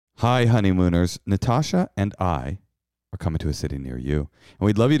Hi, honeymooners. Natasha and I are coming to a city near you, and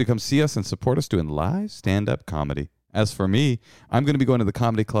we'd love you to come see us and support us doing live stand-up comedy. As for me, I'm going to be going to the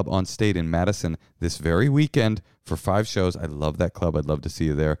Comedy Club on State in Madison this very weekend for 5 shows. I love that club. I'd love to see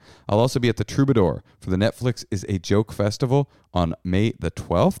you there. I'll also be at the Troubadour for the Netflix is a Joke Festival on May the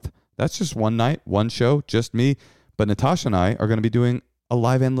 12th. That's just one night, one show, just me. But Natasha and I are going to be doing a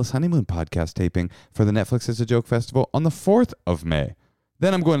live Endless Honeymoon podcast taping for the Netflix is a Joke Festival on the 4th of May.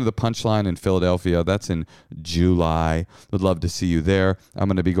 Then I'm going to the Punchline in Philadelphia. That's in July. Would love to see you there. I'm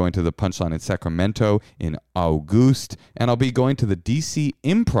going to be going to the Punchline in Sacramento in August. And I'll be going to the DC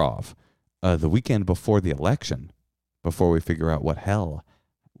Improv the weekend before the election, before we figure out what hell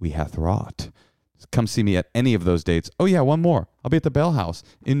we hath wrought. Come see me at any of those dates. Oh, yeah, one more. I'll be at the Bell House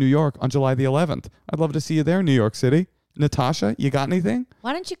in New York on July the 11th. I'd love to see you there, New York City. Natasha, you got anything?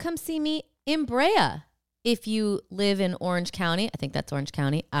 Why don't you come see me in Brea? If you live in Orange County, I think that's Orange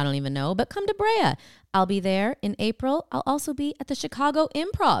County. I don't even know, but come to Brea. I'll be there in April. I'll also be at the Chicago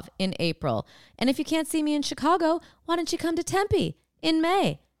Improv in April. And if you can't see me in Chicago, why don't you come to Tempe in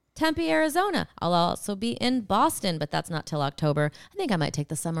May? Tempe, Arizona. I'll also be in Boston, but that's not till October. I think I might take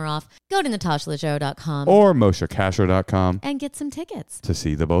the summer off. Go to natashalejoe.com or moshakasher.com and get some tickets to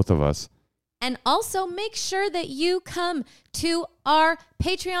see the both of us. And also make sure that you come to our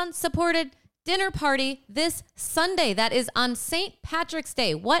Patreon-supported dinner party this Sunday. That is on St. Patrick's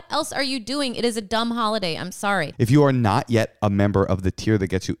Day. What else are you doing? It is a dumb holiday. I'm sorry. If you are not yet a member of the tier that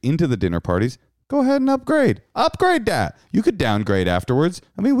gets you into the dinner parties, go ahead and upgrade. Upgrade that. You could downgrade afterwards.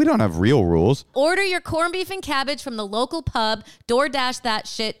 I mean, we don't have real rules. Order your corned beef and cabbage from the local pub. DoorDash that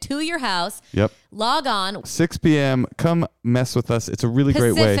shit to your house. Yep. Log on. 6 p.m. Come mess with us. It's a really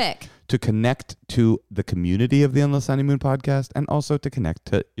great way to connect to the community of the Endless Honeymoon podcast and also to connect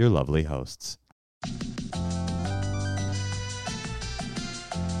to your lovely hosts.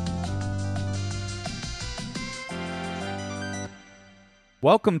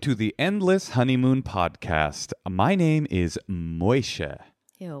 Welcome to the Endless Honeymoon podcast. My name is Moishe.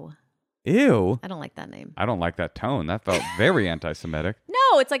 Ew. Ew. I don't like that name. I don't like that tone. That felt very anti-Semitic.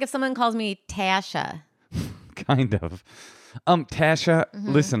 No, it's like if someone calls me Tasha. Kind of. Tasha,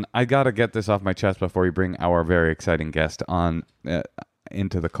 listen, I got to get this off my chest before we bring our very exciting guest on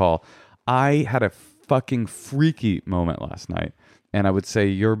into the call. I had a fucking freaky moment last night, and I would say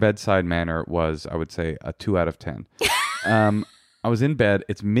your bedside manner was, I would say, a 2 out of 10. I was in bed.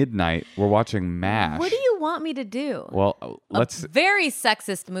 It's midnight. We're watching MASH. What do you want me to do? Well, let's... A very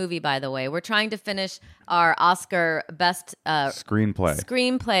sexist movie, by the way. We're trying to finish our Oscar best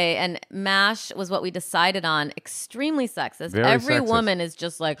screenplay, and MASH was what we decided on. Extremely sexist. Very Every sexist. woman is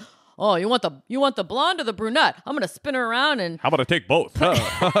just like, oh, you want the blonde or the brunette? I'm going to spin her around and... How about I take both?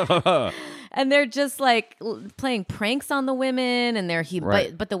 And they're just like playing pranks on the women, and they're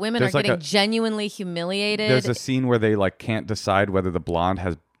Right. but the women There's are like getting genuinely humiliated. There's a scene where they like can't decide whether the blonde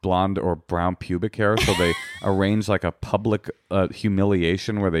has blonde or brown pubic hair, so they arrange like a public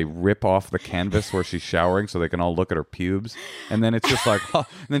humiliation where they rip off the canvas where she's showering so they can all look at her pubes, and then it's just like, and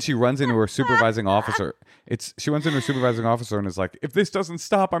then she runs into her supervising officer. She runs into her supervising officer and is like, if this doesn't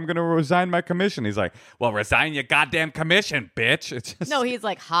stop, I'm going to resign my commission. He's like, well, resign your goddamn commission, bitch. It's just... No, he's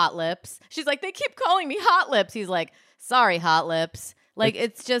like, hot lips. She's like, they keep calling me hot lips. He's like, sorry, hot lips. Like,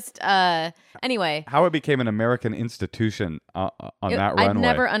 it's just, anyway. How it became an American institution on that runway. I'd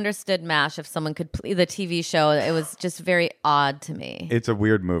never understood MASH if someone could play the TV show. It was just very odd to me. It's a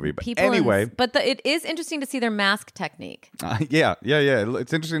weird movie. But anyway. It is interesting to see their mask technique. Yeah.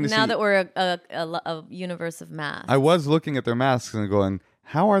 It's interesting to see. Now that we're a universe of masks. I was looking at their masks and going,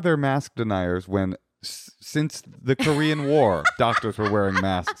 how are there mask deniers when... Since the Korean War, doctors were wearing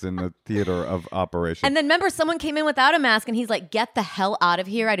masks in the theater of operation. And then remember, someone came in without a mask, and he's like, "Get the hell out of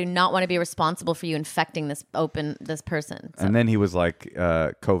here! I do not want to be responsible for you infecting this person." So. And then he was like,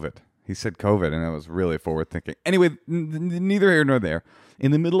 "COVID." He said "COVID," and it was really forward thinking. Anyway, neither here nor there. In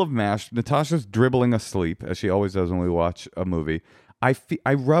the middle of MASH, Natasha's dribbling asleep, as she always does when we watch a movie.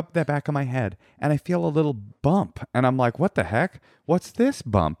 I rub the back of my head and I feel a little bump, and I'm like, what the heck? What's this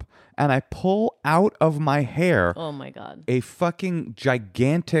bump? And I pull out of my hair, oh my God, a fucking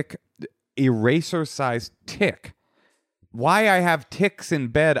gigantic eraser-sized tick. Why I have ticks in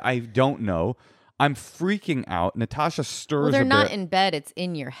bed, I don't know. I'm freaking out. Natasha stirs a bit. Well, they're not in bed. It's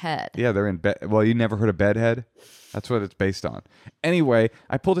in your head. Yeah, they're in bed. Well, you never heard of bedhead? That's what it's based on. Anyway,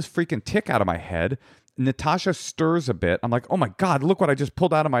 I pull this freaking tick out of my head. Natasha stirs a bit. I'm like, oh my God, look what I just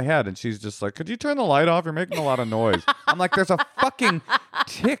pulled out of my head. And she's just like, could you turn the light off? You're making a lot of noise. I'm like, there's a fucking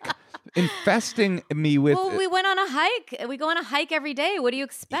tick infesting me with... Well, we went on a hike. We go on a hike every day. What do you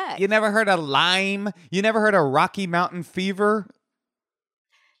expect? You never heard of Lyme? You never heard of Rocky Mountain fever?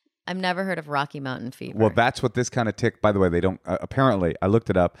 I've never heard of Rocky Mountain fever. Well, that's what this kind of tick. By the way, they don't. Apparently, I looked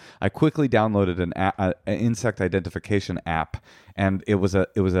it up. I quickly downloaded an insect identification app, and it was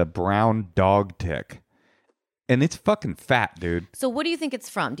a brown dog tick, and it's fucking fat, dude. So, what do you think it's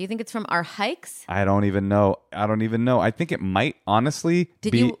from? Do you think it's from our hikes? I don't even know. I think it might honestly.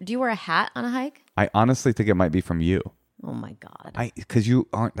 Do you wear a hat on a hike? I honestly think it might be from you. Oh my God! Because you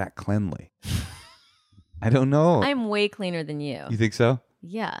aren't that cleanly. I don't know. I'm way cleaner than you. You think so?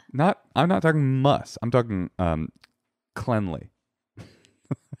 Yeah. I'm not talking muss. I'm talking cleanly.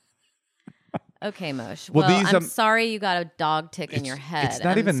 Okay, Moshe. Well, Well, I'm sorry you got a dog tick in your head. It's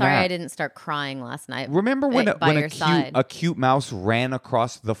not even sorry that. I didn't start crying last night. Remember when side. a cute mouse ran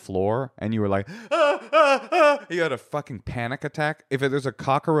across the floor and you were like, you had a fucking panic attack? If there's a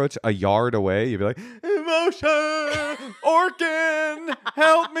cockroach a yard away, you'd be like, emotion, organ,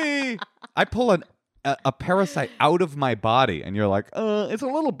 help me. I pull a parasite out of my body and you're like, it's a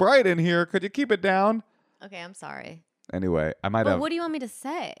little bright in here. Could you keep it down? Okay, I'm sorry. Anyway, I might But have. what do you want me to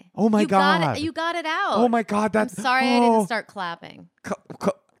say? Oh my God. You got it out. Oh my God. I'm sorry I didn't start clapping.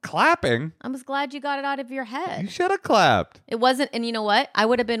 Clapping? I was glad you got it out of your head. You should have clapped. It wasn't, and you know what? I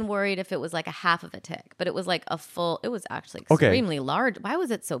would have been worried if it was like a half of a tick, but it was like a full. It was actually extremely large. Why was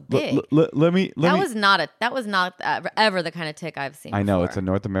it so big? Let me. That was not ever the kind of tick I've seen. I know before. it's a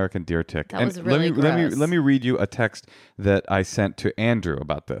North American deer tick. That was really let gross. me read you a text that I sent to Andrew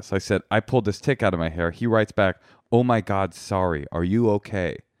about this. I said I pulled this tick out of my hair. He writes back, "Oh my God, sorry. Are you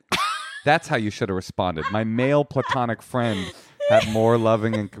okay?" That's how you should have responded. My male platonic friend had more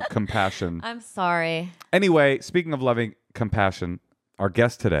loving and compassion. I'm sorry. Anyway, speaking of loving compassion, our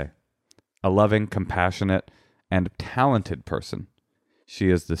guest today, a loving, compassionate, and talented person. She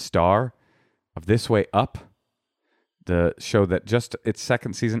is the star of This Way Up, the show that just its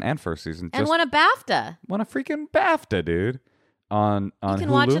second season and first season And just won a BAFTA. won a freaking BAFTA, dude. On You can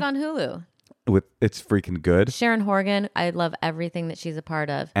Hulu. watch it on Hulu. It's freaking good. Sharon Horgan, I love everything that she's a part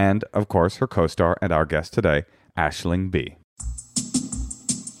of. And of course, her co-star and our guest today, Aisling Bea.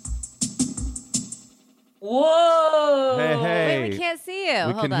 Whoa! Hey. Wait, we can't see you.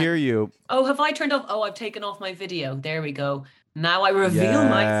 We Hold can on. hear you. Oh, have I turned off? Oh, I've taken off my video. There we go. Now I reveal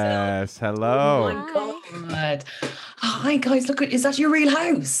myself. Yes, hello. Oh my God. Hi guys, look at, is that your real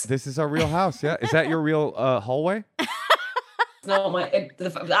house? This is our real house, yeah? Is that your real hallway? No,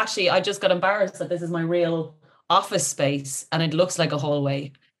 actually, I just got embarrassed that this is my real office space and it looks like a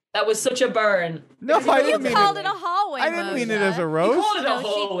hallway. That was such a burn. No, I didn't You mean called it. it a hallway. I didn't mean it Moshe. as a You roast. called it a No, she-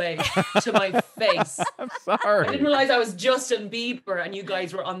 hallway to my face. I'm I sorry. didn't realize I was Justin Bieber and you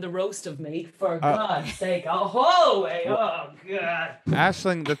guys were on the roast of me. For God's sake, a hallway. Oh, God.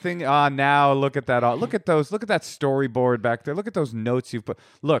 Aisling, the thing, now look at that. Look at those. Look at that storyboard back there. Look at those notes you've put.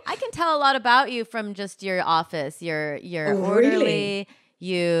 Look. I can tell a lot about you from just your office. You're Oh, orderly. really?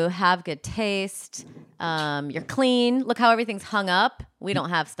 You have good taste. You're clean. Look how everything's hung up. We don't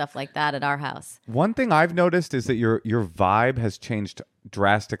have stuff like that at our house. One thing I've noticed is that your vibe has changed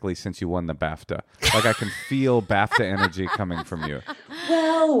drastically since you won the BAFTA. Like I can feel BAFTA energy coming from you.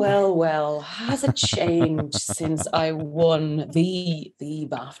 Well, has it changed since I won the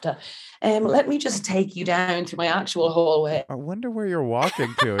BAFTA? Let me just take you down to my actual hallway. I wonder where you're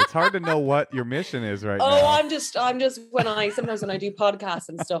walking to. It's hard to know what your mission is right Oh, now. I'm just sometimes when I do podcasts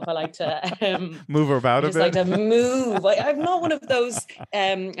and stuff, I like to Move about a just bit. like to move. I'm not one of those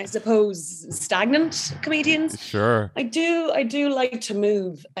I suppose stagnant comedians. Sure. I do like to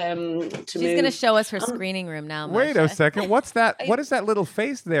move. She's going to show us her screening room now. Wait a Moshe. second. What's that? What is that little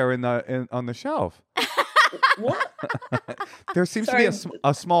face there on the shelf? What? There seems to be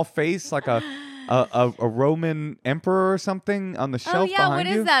a small face, like a Roman emperor or something on the shelf Oh yeah, behind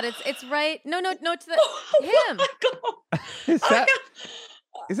what you. is that? It's right. No, it's the him. Is that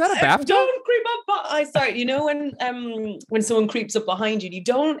is that a BAFTA? Don't creep up. Sorry. You know when someone creeps up behind you,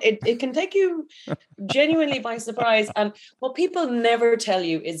 it can take you genuinely by surprise. And what people never tell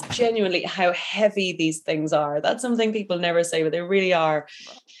you is genuinely how heavy these things are. That's something people never say, but they really are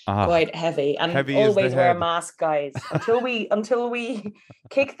quite heavy. And Heavy is always the wear a head. mask, guys, until we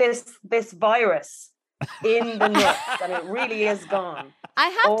kick this virus in the nuts, and it really is gone. I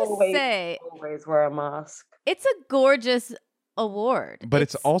have to say, Always wear a mask. it's a gorgeous award, But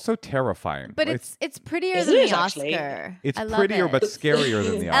it's also terrifying. But it's prettier Isn't than it the actually? Oscar. It's I love prettier it. but scarier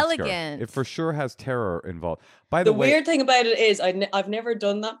than the Oscar. Elegant. It for sure has terror involved. By The the way, weird thing about it is I've never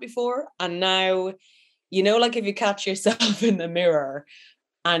done that before, and now, like if you catch yourself in the mirror,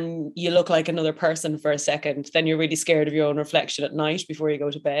 and you look like another person for a second, then you're really scared of your own reflection at night before you go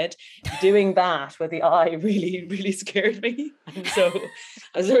to bed. Doing that with the eye really, really scared me. And so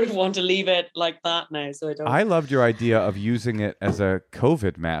I sort of want to leave it like that now. So I don't. I loved your idea of using it as a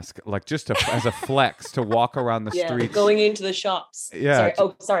COVID mask, like just as a flex to walk around the streets. Going into the shops. Yeah.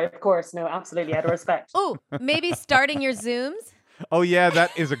 Sorry. Of course. No, absolutely. Out of respect. Oh, maybe starting your Zooms. Oh, yeah,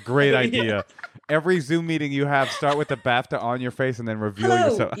 that is a great idea. Every Zoom meeting you have, start with the BAFTA on your face and then reveal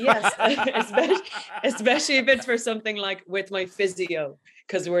yourself. Yes, especially if it's for something like with my physio,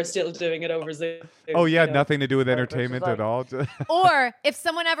 because we're still doing it over Zoom. Oh, yeah, nothing to do with entertainment at all. Or if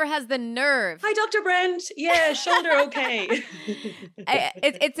someone ever has the nerve. Hi, Dr. Brent. Yeah, shoulder okay.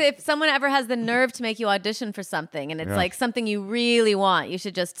 It's if someone ever has the nerve to make you audition for something and it's like something you really want, you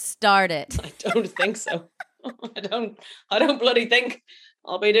should just start it. I don't think so. I don't bloody think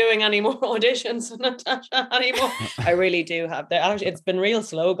I'll be doing any more auditions, Natasha, anymore. I really do have that. It's been real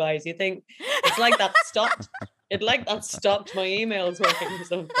slow, guys. You think it's like that stopped? Stopped my emails working or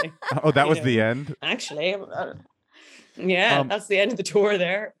something. Oh, that was the end? Actually, that's the end of the tour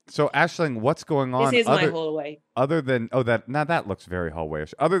there. So, Aisling, what's going on? This is my hallway. Other than that looks very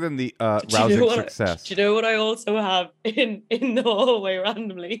hallwayish. Other than the rousing success. Do you know what I also have in the hallway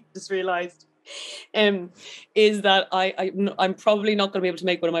randomly? Just realized. Is that I'm probably not going to be able to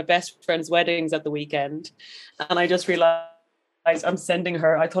make one of my best friend's weddings at the weekend, and I just realized I'm sending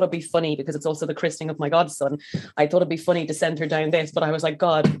her. I thought it'd be funny because it's also the christening of my godson. I thought it'd be funny to send her down this, but I was like,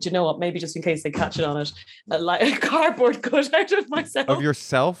 God, do you know what? Maybe just in case they catch it on it, like a cardboard cutout of myself. Of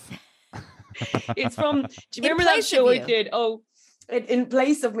yourself? It's from. Do you remember that show I did? Oh. In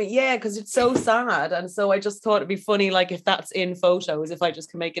place of me, yeah, because it's so sad. And so I just thought it'd be funny, like if that's in photos, if I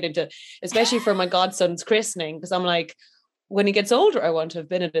just can make it into, especially for my godson's christening, because I'm like, when he gets older, I want to have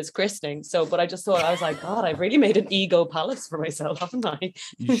been at his christening. So, but I just thought, I was like, God, I've really made an ego palace for myself, haven't I?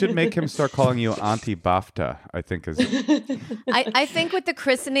 You should make him start calling you Auntie BAFTA, I think is. I think with the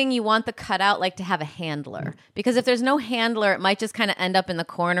christening, you want the cutout like to have a handler. Because if there's no handler, it might just kind of end up in the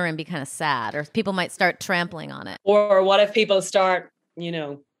corner and be kind of sad. Or people might start trampling on it. Or what if people start,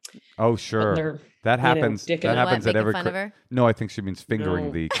 Oh, sure. That happens. That happens at every. No, I think she means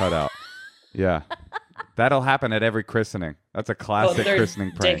fingering the cutout. Yeah. That'll happen at every christening. That's a classic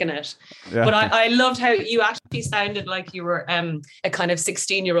christening prank. Taking it. Yeah. But I loved how you actually sounded like you were a kind of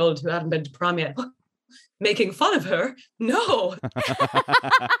 16-year-old who hadn't been to prom yet. Making fun of her? No.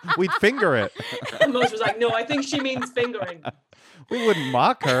 We'd finger it. And Moshe was like, no, I think she means fingering. We wouldn't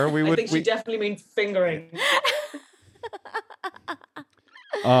mock her. I think she definitely means fingering.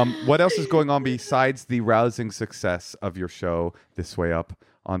 What else is going on besides the rousing success of your show, This Way Up,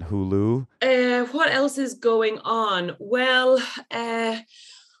 on Hulu? What else is going on? Well,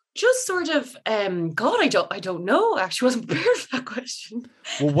 just sort of, God, I don't know. Actually, wasn't prepared for that question.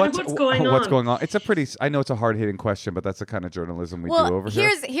 Well, what's going on? I know it's a hard-hitting question, but that's the kind of journalism we do over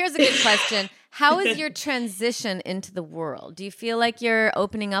here. Here's a good question. How is your transition into the world? Do you feel like you're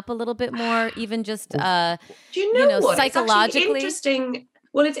opening up a little bit more, even just, do you know what? Psychologically?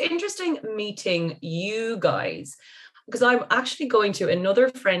 It's interesting meeting you guys. Because I'm actually going to another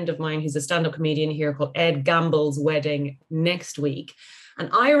friend of mine who's a stand-up comedian here called Ed Gamble's wedding next week. And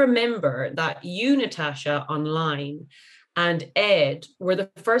I remember that you, Natasha, online and Ed were the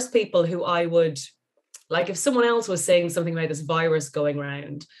first people who I would, like if someone else was saying something about this virus going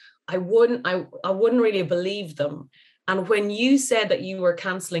around, I wouldn't really believe them. And when you said that you were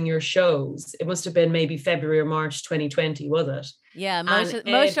cancelling your shows, it must have been maybe February or March 2020, was it? Yeah,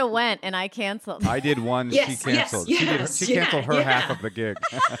 Moshe went and I canceled. I did one. She canceled. She canceled her half of the gig.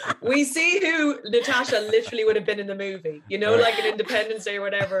 We see who Natasha literally would have been in the movie. Like an Independence Day or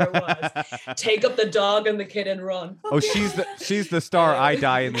whatever it was. Take up the dog and the kid and run. Oh, she's the star. I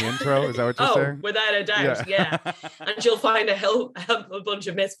die in the intro. Is that what you're saying? Without a doubt. Yeah. And she'll find a bunch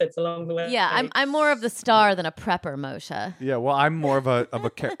of misfits along the way. Yeah, I'm more of the star than a prepper, Moshe. Yeah, well, I'm more of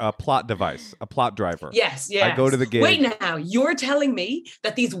a plot device, a plot driver. Yes. I go to the gig. Wait now, you're telling me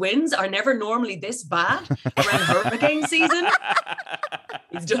that these winds are never normally this bad around hurricane season?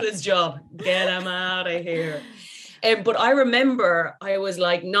 He's done his job. Get him out of here. But I remember I was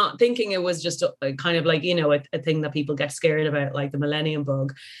like not thinking it was just a kind of like, a thing that people get scared about, like the millennium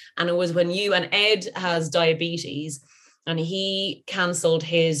bug. And it was when you and Ed has diabetes and he cancelled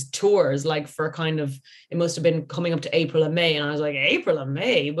his tours, like for kind of, it must have been coming up to April and May. And I was like, April and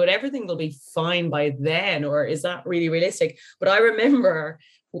May, but everything will be fine by then. Or is that really realistic? But I remember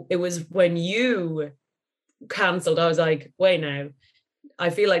it was when you cancelled, I was like, wait now. I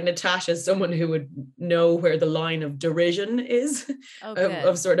feel like Natasha is someone who would know where the line of derision is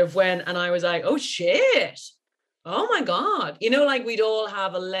of sort of when. And I was like, oh shit. Oh my God. You know, like we'd all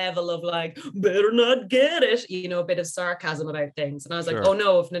have a level of like, better not get it, you know, a bit of sarcasm about things. And I was like, Sure. oh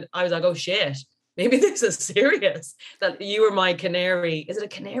no, I was like, oh shit, maybe this is serious. That you were my canary. Is it a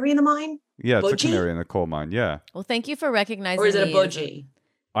canary in the mine? Yeah, it's Budgie? a canary in the coal mine. Yeah. Well, thank you for recognizing Or is it a me as budgie?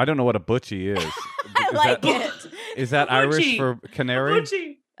 I don't know what a butchie is. I Is like that, it. Is that A Irish butchie. for canary?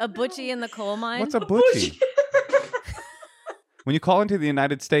 Budgie. A butchie in the coal mine? What's a A butchie? budgie. When you call into the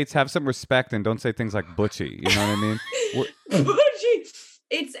United States, have some respect and don't say things like butchie. You know what I mean? Budgie.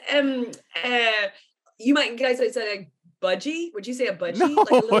 It's you might guys say like budgie. Would you say a budgie? No, Like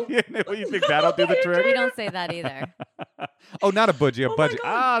a little... you think that'll do the We trick? don't say that either. Oh, not a budgie, a Oh my budgie. God.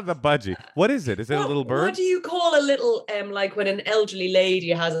 Ah, the budgie. What is it? Is it a little bird? What do you call a little like when an elderly lady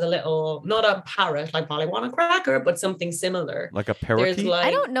has a little, not a parrot like Polly want a cracker, but something similar? Like a There's parakeet? like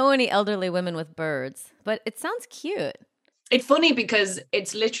I don't know any elderly women with birds, but it sounds cute. it's funny because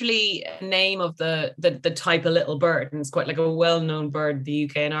it's literally a name of the type of little bird, and it's quite like a well-known bird in the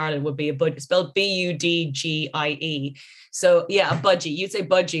UK and Ireland would be a budgie, spelled Budgie. So yeah, a budgie. You'd say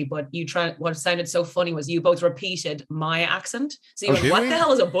budgie, but what sounded so funny was you both repeated my accent. So you Oh, went, did what we? the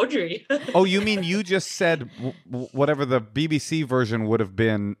hell is a budgie? Oh, you mean you just said whatever the BBC version would have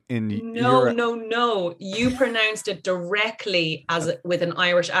been in No. You pronounced it directly with an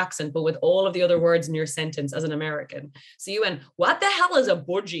Irish accent, but with all of the other words in your sentence as an American. So you went, what the hell is a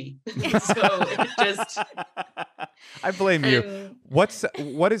budgie? So it just... I blame you.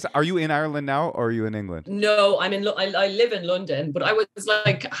 Are you in Ireland now or are you in England? No, I live in London, but I was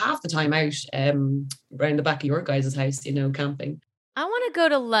like half the time out around the back of your guys' house, you know, camping. I want to go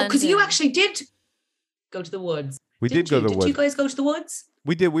to London. Because you actually did go to the woods. We did go to the Did woods. you guys go to the woods?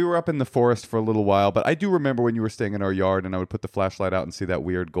 We did. We were up in the forest for a little while, but I do remember when you were staying in our yard and I would put the flashlight out and see that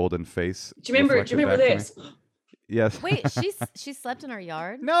weird golden face. Do you remember reflected back to me. this? Yes. Wait, she slept in our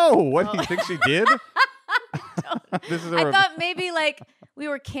yard? No. What do you think she did? This is I thought maybe like we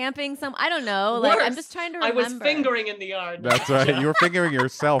were camping I don't know. Like I'm Worse. just trying to I remember. was fingering in the yard. That's right. You were fingering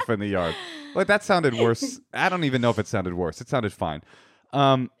yourself in the yard. But that sounded worse. I don't even know if it sounded worse. It sounded fine.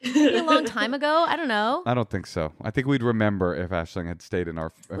 Maybe a long time ago. I don't know. I don't think so. I think we'd remember if Aisling had stayed in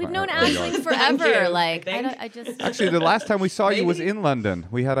our. We've known our yard. Aisling Thank forever. you, Like I I just Actually, the last time we saw you was Maybe. in London.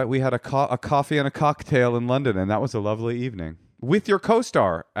 We had a coffee and a cocktail in London, and that was a lovely evening with your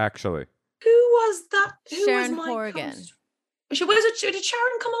co-star. Actually, Who was that? Who Sharon was my Horgan. host? Did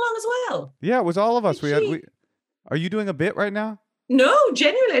Sharon come along as well? yeah, it was all of us. Did she? Are you doing a bit right now? No,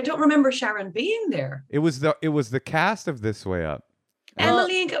 genuinely, I don't remember Sharon being there. It was the cast of This Way Up. Well,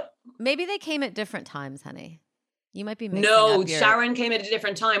 Emily and maybe they came at different times, honey. You might be mixing no, up your... Sharon came at a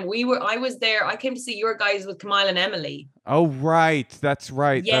different time. I was there. I came to see your guys with Kamila and Emily. Oh right, that's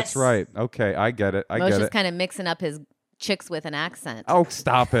right. That's Yes. right. Okay, I get it. I Mo's get just it. kind of mixing up his chicks with an accent. Oh,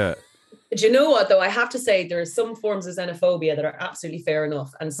 stop it. Do you know what, though? I have to say there are some forms of xenophobia that are absolutely fair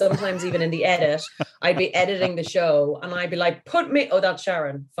enough. And sometimes even in the edit, I'd be editing the show and I'd be like, that's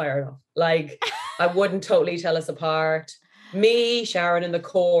Sharon, fire enough. Like, I wouldn't totally tell us apart. Me, Sharon, and the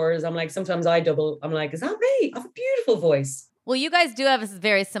cores. I'm like, sometimes I'm like, is that me? I have a beautiful voice. Well, you guys do have a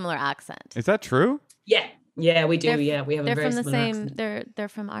very similar accent. Is that true? Yeah. Yeah, we do. We have a They're very from the similar same. accent. They're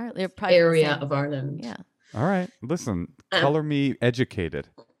from Ireland. They're probably from the Area same- of Ireland. Yeah. All right. Listen, color me educated.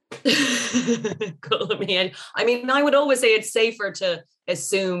 Cool. I mean, I would always say it's safer to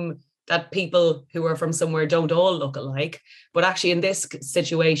assume that people who are from somewhere don't all look alike. But actually, in this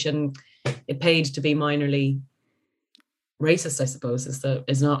situation, it paid to be minorly racist, I suppose.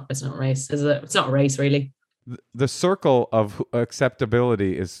 It's not race. It's not race, really. The circle of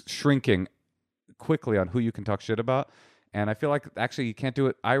acceptability is shrinking quickly on who you can talk shit about. And I feel like actually you can't do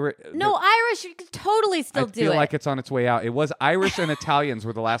it. Irish, you could totally still do it. I feel like it's on its way out. It was Irish and Italians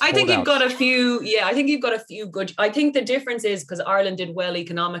were the last I think you've holdouts. got a few. Yeah, I think you've got a few good. I think the difference is because Ireland did well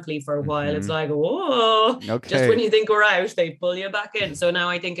economically for a while. It's like, whoa, Okay. just when you think we're out, they pull you back in. So now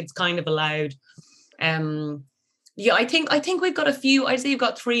I think it's kind of allowed. Yeah, I think we've got a few. I'd say you've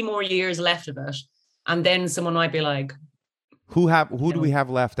got 3 more years left of it, and then someone might be like, Who do we have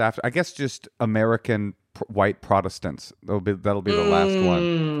left after? I guess just American white Protestants. That'll be the last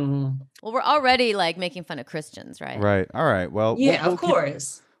one. Well, we're already like making fun of Christians, right? Right. All right. Well, Yeah, we'll of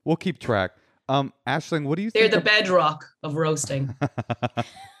course. We'll keep track. Aisling, what do you They're think? the bedrock of roasting.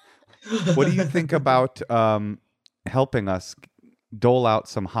 What do you think about helping us dole out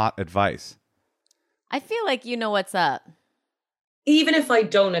some hot advice? I feel like you know what's up. Even if I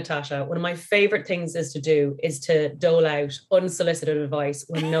don't, Natasha, one of my favorite things is to dole out unsolicited advice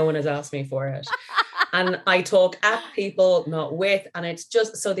when no one has asked me for it. And I talk at people, not with. And it's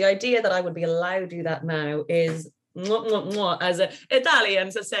just, so the idea that I would be allowed to do that now is Mwah, mwah, mwah, as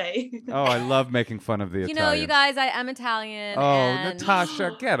Italians say. Oh, I love making fun of the You Italians. know, you guys, I am Italian. Oh, and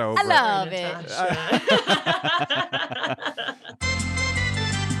Natasha, get over I love it. it.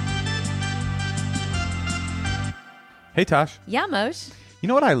 Hey, Tosh. Yeah, Moshe. You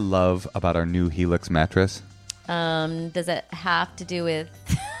know what I love about our new Helix mattress? Does it have to do with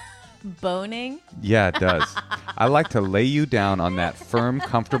boning? Yeah, it does. I like to lay you down on that firm,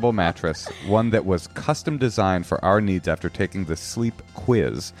 comfortable mattress, one that was custom designed for our needs after taking the sleep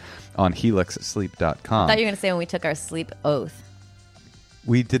quiz on helixsleep.com. I thought you were going to say when we took our sleep oath.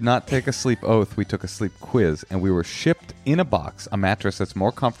 We did not take a sleep oath. We took a sleep quiz, and we were shipped in a box a mattress that's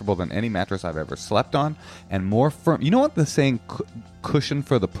more comfortable than any mattress I've ever slept on and more firm. You know what the saying, cushion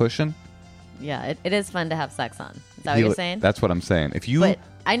for the pushin'? Yeah, it is fun to have sex on. Is that what you're saying? That's what I'm saying. If you, But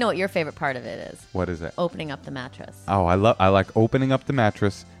I know what your favorite part of it is. what is it? Opening up the mattress. Oh, I like opening up the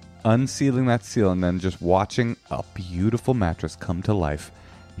mattress, unsealing that seal, and then just watching a beautiful mattress come to life.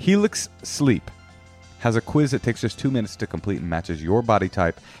 Helix Sleep has a quiz that takes just 2 minutes to complete and matches your body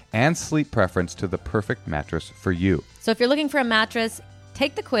type and sleep preference to the perfect mattress for you. So if you're looking for a mattress,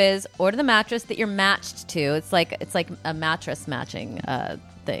 take the quiz, order the mattress that you're matched to. It's like a mattress matching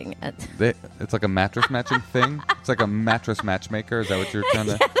thing. It's like a mattress matching thing. It's like a mattress matchmaker. Is that what you're trying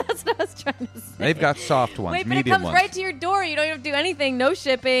to? Yeah, that's what I was trying to say. They've got soft ones, Wait, but it medium comes ones. right to your door. You don't have to do anything. No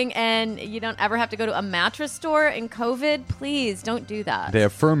shipping, and you don't ever have to go to a mattress store in COVID. Please don't do that. They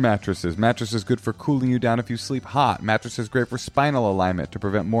have firm mattresses. Mattresses good for cooling you down if you sleep hot. Mattresses great for spinal alignment to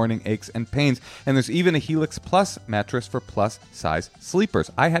prevent morning aches and pains. And there's even a Helix Plus mattress for plus size sleepers.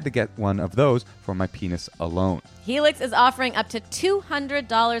 I had to get one of those for my penis alone. Helix is offering up to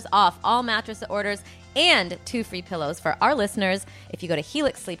 $200 off all mattress orders and 2 free pillows for our listeners if you go to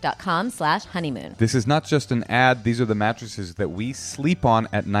helixsleep.com/honeymoon. This is not just an ad. These are the mattresses that we sleep on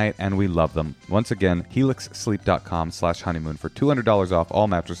at night, and we love them. Once again, helixsleep.com/honeymoon for $200 off all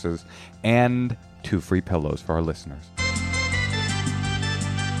mattresses and 2 free pillows for our listeners.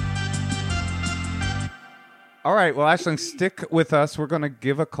 All right, well, Aisling, stick with us. We're going to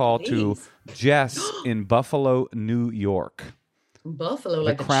give a call to Jess in Buffalo, New York. Buffalo, The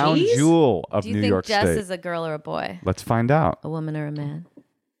like crown cheese? jewel of Do you New think York Jess State. is a girl or a boy? Let's find out. A woman or a man?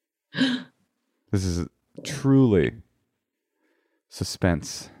 This is truly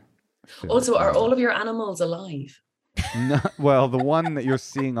suspense. Also, are all of your animals alive? No, well, the one that you're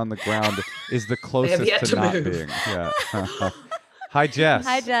seeing on the ground is the closest yet to to not move. being. Yeah. Hi, Jess.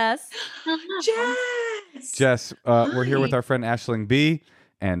 Hi, Jess. Jess! Jess, we're here with Hi. our friend Aisling Bea,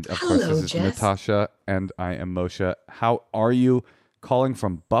 and of course, Hello, this is Jess. Natasha, and I am Moshe. How are you? Calling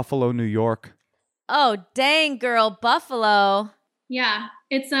from Buffalo, New York. Oh, dang, girl, Buffalo. Yeah,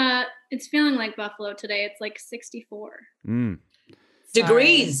 it's feeling like Buffalo today. It's like 64. Mm.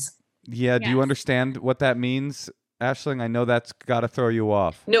 Degrees. Yeah, do you Yes. understand what that means, Aisling? I know that's got to throw you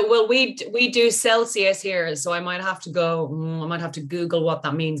off. No, well, we do Celsius here, so I might have to go. I might have to Google what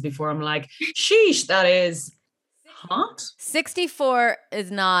that means before I'm like, sheesh, that is hot. 64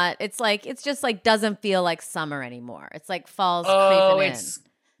 is not, it's just like doesn't feel like summer anymore. It's like fall's Oh, creeping it's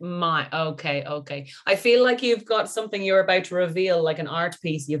okay. I feel like you've got something you're about to reveal, like an art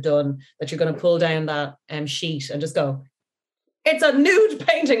piece you've done that you're going to pull down that sheet and just go, it's a nude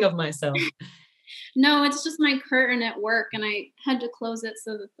painting of myself. No, it's just my curtain at work, and I had to close it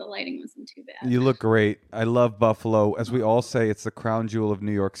so that the lighting wasn't too bad. You look great. I love Buffalo. As we all say, it's the crown jewel of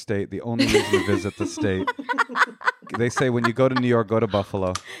New York State, the only reason to visit the state. They say when you go to New York, go to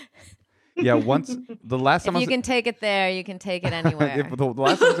Buffalo. Yeah, the last time If I you was can take it there, you can take it anywhere. the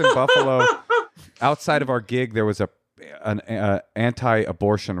last time I was in Buffalo, outside of our gig, there was an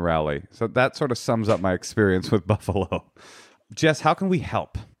anti-abortion rally. So that sort of sums up my experience with Buffalo. Jess, how can we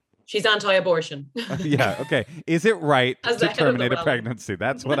help? She's anti-abortion. Yeah, okay. Is it right As to the head of the terminate a rally. pregnancy?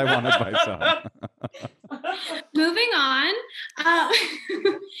 That's what I want advice on. Moving on.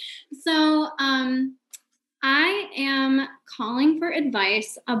 So I am calling for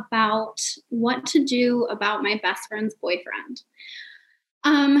advice about what to do about my best friend's boyfriend.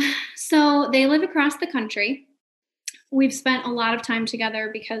 So they live across the country. We've spent a lot of time together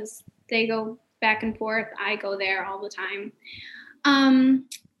because they go back and forth. I go there all the time.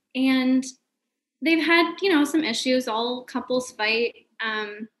 And they've had, some issues. All couples fight.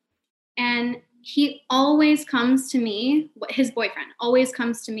 And he always comes to me, his boyfriend always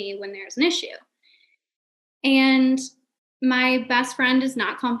comes to me when there's an issue. And my best friend is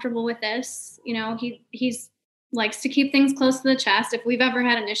not comfortable with this. He's likes to keep things close to the chest. If we've ever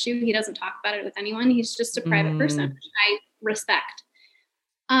had an issue, he doesn't talk about it with anyone. He's just a private person, which I respect.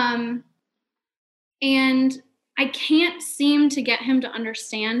 And I can't seem to get him to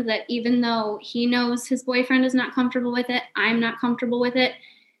understand that even though he knows his boyfriend is not comfortable with it, I'm not comfortable with it,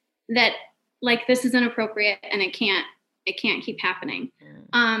 that like this is inappropriate and it can't keep happening.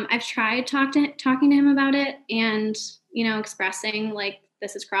 I've tried talking to him about it and, you know, expressing like,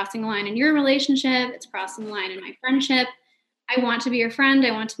 this is crossing the line in your relationship. It's crossing the line in my friendship. I want to be your friend.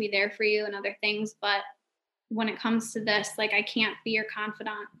 I want to be there for you and other things. But when it comes to this, like, I can't be your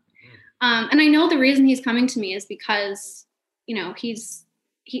confidant. And I know the reason he's coming to me is because, you know,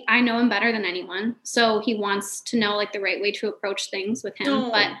 I know him better than anyone. So he wants to know like the right way to approach things with him.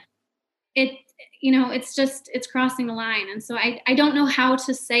 But you know, it's crossing the line. And so I don't know how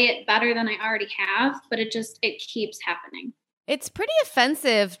to say it better than I already have, but it keeps happening. It's pretty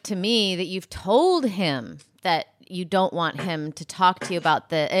offensive to me that you've told him that you don't want him to talk to you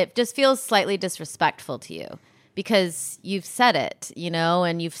about it just feels slightly disrespectful to you because you've said it, you know,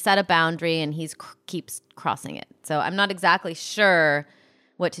 and you've set a boundary and he keeps crossing it. So I'm not exactly sure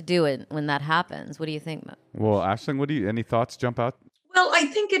what to do when that happens. What do you think? Well, Aisling, any thoughts jump out? Well, I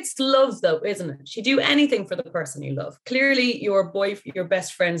think it's love, though, isn't it? You do anything for the person you love. Clearly, your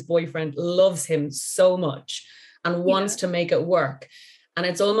best friend's boyfriend loves him so much and wants to make it work. And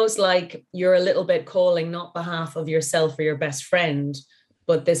it's almost like you're a little bit calling not behalf of yourself or your best friend,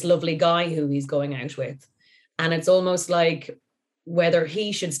 but this lovely guy who he's going out with. And it's almost like whether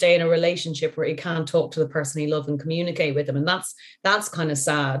he should stay in a relationship where he can't talk to the person he loves and communicate with him. And that's kind of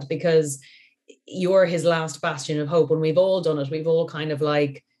sad because you're his last bastion of hope. And we've all done it. We've all kind of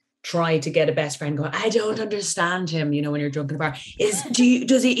like tried to get a best friend going, I don't understand him, you know, when you're drunk in a bar. Was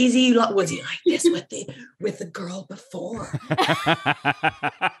he like this with the girl before?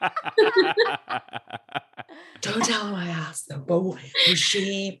 Don't tell him I asked though. But was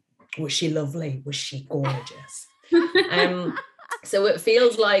she lovely? Was she gorgeous? So it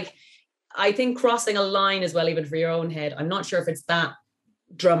feels like, I think crossing a line as well, even for your own head, I'm not sure if it's that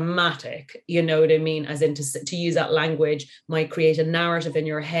dramatic, you know what I mean, as in to use that language might create a narrative in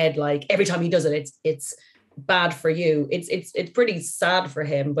your head, like every time he does it, it's bad for you. It's pretty sad for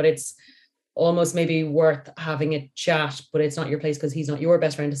him, but it's almost maybe worth having a chat, but it's not your place because he's not your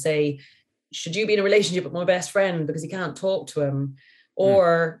best friend to say, should you be in a relationship with my best friend because he can't talk to him?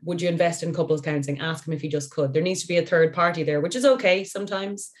 Or would you invest in couples counseling? Ask him if he just could. There needs to be a third party there, which is okay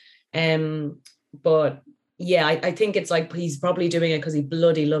sometimes. But yeah, I think it's like he's probably doing it because he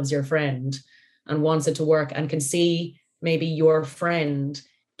bloody loves your friend and wants it to work and can see maybe your friend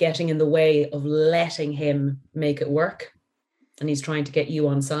getting in the way of letting him make it work. And he's trying to get you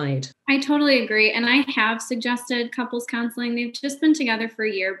on side. I totally agree. And I have suggested couples counseling. They've just been together for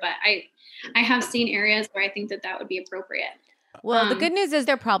a year, but I have seen areas where I think that would be appropriate. Well, the good news is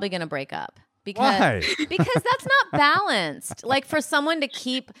they're probably going to break up. Because that's not balanced. Like for someone to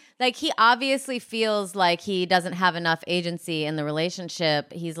keep, like he obviously feels like he doesn't have enough agency in the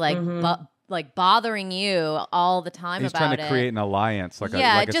relationship. He's like like bothering you all the time He's about it. He's trying to create an alliance, like it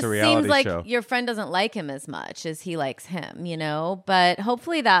it's just a reality seems like show. Your friend doesn't like him as much as he likes him, you know. But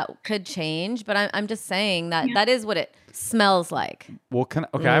hopefully that could change. But I'm just saying that is what it smells like. Well,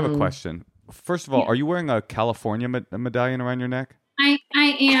 I have a question. First of all, are you wearing a California medallion around your neck? I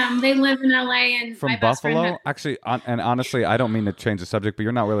am. They live in LA and from Buffalo. Actually, and honestly, I don't mean to change the subject, but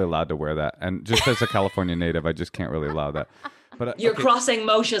you're not really allowed to wear that. And just as a California native, I just can't really allow that. But you're crossing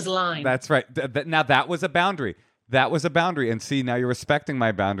Moshe's line. That's right. Now that was a boundary. That was a boundary. And see, now you're respecting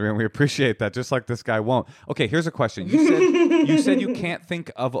my boundary, and we appreciate that. Just like this guy won't. Okay, here's a question. You said you can't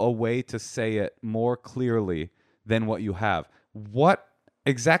think of a way to say it more clearly than what you have. What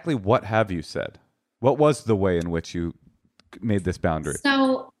have you said? What was the way in which you made this boundary?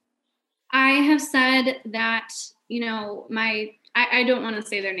 So I have said that, you know, I don't want to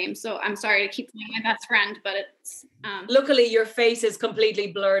say their name, so I'm sorry to keep saying my best friend, but it's luckily your face is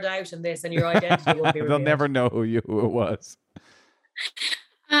completely blurred out in this and your identity won't be revealed. They'll never know who it was.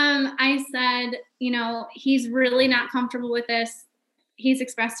 I said, you know, he's really not comfortable with this. He's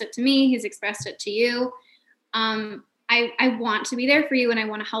expressed it to me, he's expressed it to you. I want to be there for you and I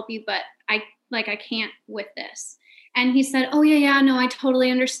want to help you, but I can't with this. And he said, oh, yeah, no, I totally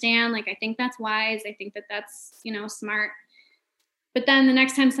understand. Like, I think that's wise. I think that that's, you know, smart. But then the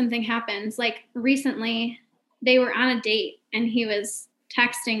next time something happens, like recently they were on a date and he was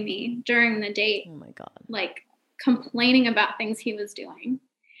texting me during the date. Oh, my God. Like complaining about things he was doing.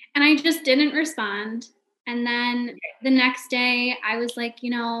 And I just didn't respond. And then the next day I was like,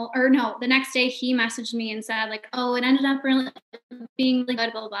 you know, or no, the next day he messaged me and said like, oh, it ended up really being really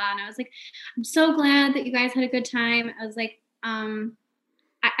good, blah, blah, blah. And I was like, I'm so glad that you guys had a good time. I was like,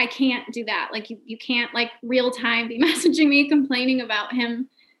 I can't do that. Like you can't like real time be messaging me complaining about him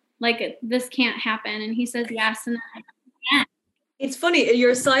like this can't happen. And he says yes. And then yeah. It's funny.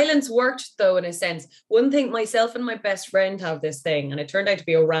 Your silence worked though, in a sense. One thing, myself and my best friend have this thing, and it turned out to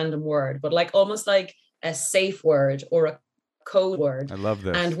be a random word, but like almost like a safe word or a code word. I love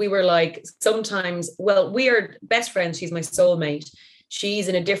this. And we were like, sometimes, well, we are best friends. She's my soulmate. She's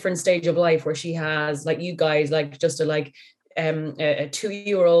in a different stage of life where she has, like you guys, like just a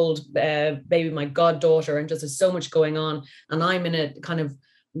 2-year-old baby, my goddaughter, and just there's so much going on. And I'm in a kind of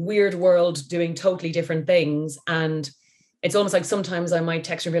weird world doing totally different things. And it's almost like sometimes I might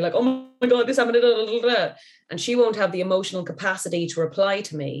text her and be like, oh my God, this happened. And she won't have the emotional capacity to reply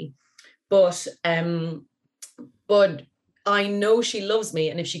to me. But I know she loves me.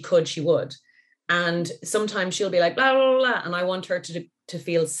 And if she could, she would. And sometimes she'll be like, blah, blah, blah. And I want her to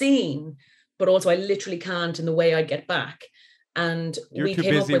feel seen. But also I literally can't in the way I get back. And we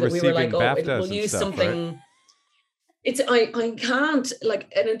came up with it. We were like, we'll use something. Right? I can't,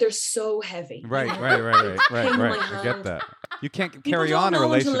 like, and they're so heavy. Right. I get that. You can't carry on a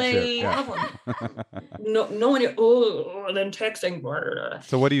relationship. No one. And then texting.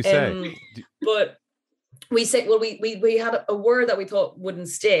 So what do you say? But we say, well, we had a word that we thought wouldn't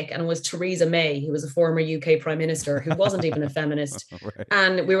stick, and it was Theresa May, who was a former UK Prime Minister who wasn't even a feminist. Right.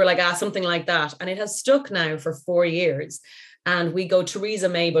 And we were like, something like that. And it has stuck now for 4 years. And we go, Theresa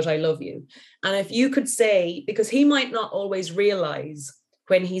May, but I love you. And if you could say, because he might not always realize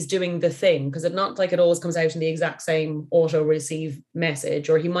when he's doing the thing, because it's not like it always comes out in the exact same auto receive message,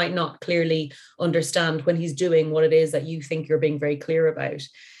 or he might not clearly understand when he's doing what it is that you think you're being very clear about.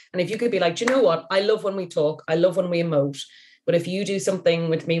 And if you could be like, do you know what? I love when we talk. I love when we emote. But if you do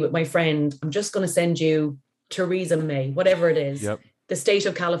something with me, with my friend, I'm just going to send you Theresa May, whatever it is. Yep. The state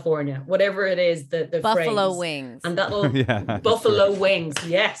of California, whatever it is, the buffalo phrase. Wings. And that'll buffalo wings.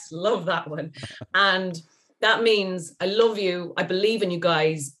 Yes, love that one. And that means I love you. I believe in you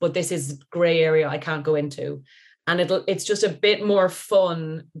guys, but this is gray area I can't go into. And it's just a bit more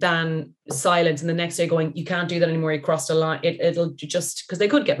fun than silence. And the next day going, you can't do that anymore. You crossed a line. It'll just, because they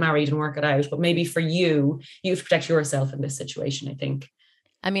could get married and work it out. But maybe for you have to protect yourself in this situation, I think.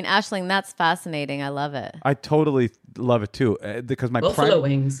 I mean, Aisling, that's fascinating. I love it. I totally love it too, because my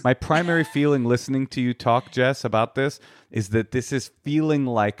primary feeling listening to you talk, Jess, about this is that this is feeling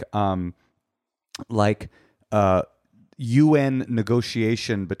like UN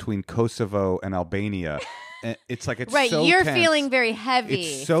negotiation between Kosovo and Albania. It's like it's right. So You're tense. Feeling very heavy.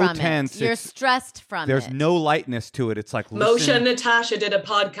 It's so from tense. You're stressed from there's it. There's no lightness to it. It's like Moshe and Natasha did a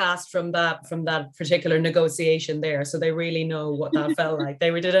podcast from that particular negotiation there, so they really know what that felt like. They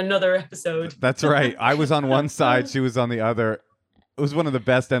did another episode. That's right. I was on one side, she was on the other. It was one of the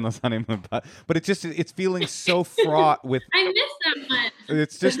best Endless Honeymoon, but it's feeling so fraught with. I miss that one.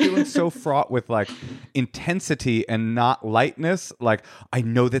 It's just feeling so fraught with like intensity and not lightness. Like, I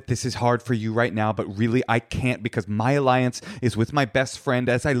know that this is hard for you right now, but really I can't, because my alliance is with my best friend.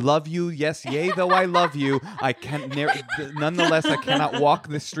 As I love you, yes, yea, though I love you, I can't. Nonetheless, I cannot walk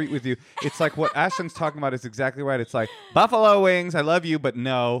this street with you. It's like what Ashlyn's talking about is exactly right. It's like buffalo wings. I love you, but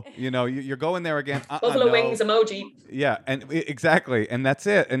no, you're going there again. Buffalo wings emoji. Yeah, and exactly. And that's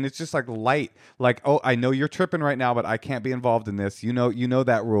it. And it's just like light, like, oh, I know you're tripping right now, but I can't be involved in this. You know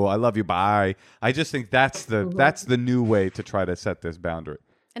that rule. I love you. Bye. I just think that's the new way to try to set this boundary.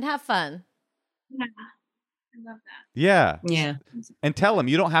 And have fun. Yeah. I love that. Yeah. Yeah. And tell them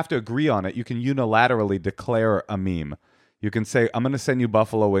you don't have to agree on it. You can unilaterally declare a meme. You can say, I'm going to send you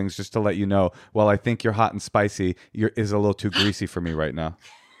buffalo wings just to let you know, well, I think you're hot and spicy. Is a little too greasy for me right now.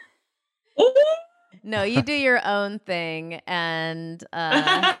 No, you do your own thing, and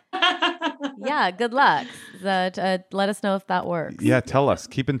yeah, good luck. Let us know if that works. Yeah, tell us.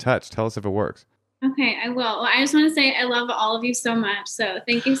 Keep in touch. Tell us if it works. Okay, I will. Well, I just want to say I love all of you so much. So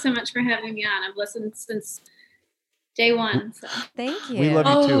thank you so much for having me on. I've listened since day one. So. Thank you. We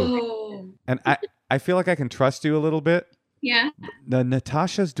love you too. And I feel like I can trust you a little bit. Yeah.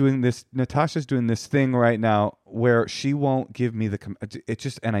 Natasha's doing this thing right now where she won't give me it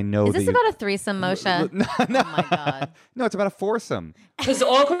just, and I know. Is this about a threesome, Moshe? No. Oh my God. No, it's about a foursome. Because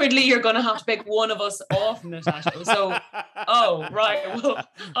awkwardly you're going to have to pick one of us off, Natasha. So, oh, right. Well,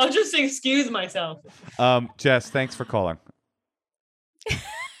 I'll just excuse myself. Jess, thanks for calling.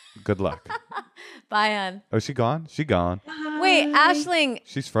 Good luck. Bye, hon. Oh, she gone? She gone. Wait, Aisling.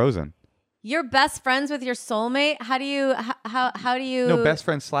 She's frozen. You're best friends with your soulmate? How do you No, best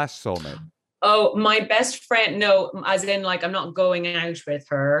friend / soulmate. Oh, my best friend. No, as in like I'm not going out with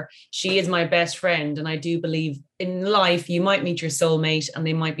her. She is my best friend. And I do believe in life you might meet your soulmate and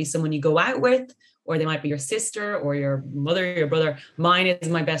they might be someone you go out with or they might be your sister or your mother, your brother. Mine is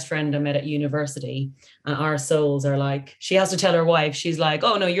my best friend I met at university, and our souls are like, she has to tell her wife, she's like,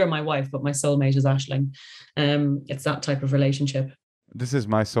 oh no, you're my wife, but my soulmate is Aisling. It's that type of relationship. This is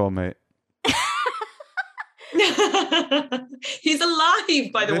my soulmate. He's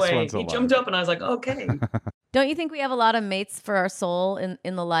alive, by the This way. one's He alive. jumped up and I was like, okay. Don't you think we have a lot of mates for our soul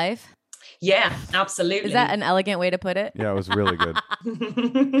in the life? Yeah, absolutely. Is that an elegant way to put it? Yeah, it was really good.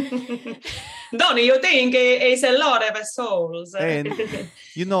 Donnie, you think it's a lot of souls. And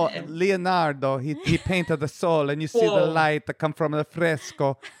you know, Leonardo, he painted the soul, and you see the Whoa. light that come from the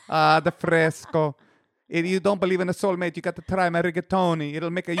fresco. The fresco. If you don't believe in a soulmate, you got to try my rigatoni. It'll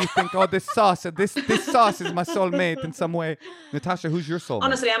make you think, oh, this sauce is my soulmate in some way. Natasha, who's your soulmate?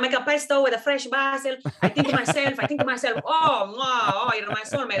 Honestly, I make a pesto with a fresh basil. I think to myself, oh, wow, you're my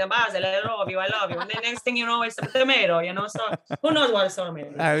soulmate, basil. I love you. And the next thing you know, it's a tomato, So who knows what a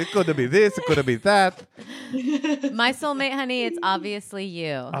soulmate is? It could be this, it could be that. My soulmate, honey, it's obviously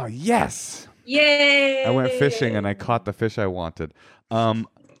you. Oh, yes. Yay! I went fishing and I caught the fish I wanted.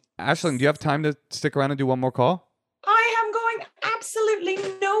 Aisling, do you have time to stick around and do one more call? I am going absolutely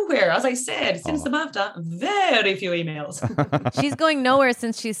nowhere. As I said, since the BAFTA, very few emails. She's going nowhere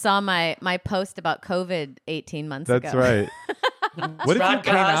since she saw my post about COVID 18 months ago. That's right. What if you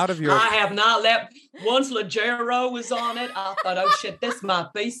came out of your... I have not left. Once Legero was on it, I thought, oh shit, this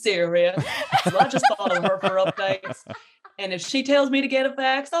might be serious. So I just follow her for updates. And if she tells me to get a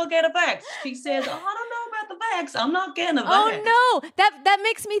vax, I'll get a vax. She says, oh, I don't know about the vax. I'm not getting a vax. Oh no, that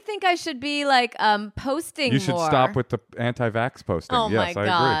makes me think I should be like posting. You should more. stop with the anti-vax posting. Oh yes, my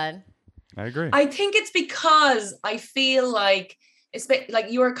god. I agree. I think it's because I feel like it's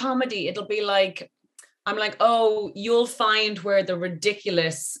like your comedy. It'll be like, I'm like, oh, you'll find where the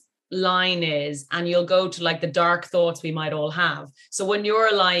ridiculous line is and you'll go to like the dark thoughts we might all have. So when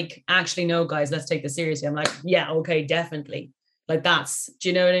you're like, actually, no, guys, let's take this seriously. I'm like, yeah, okay, definitely. Like do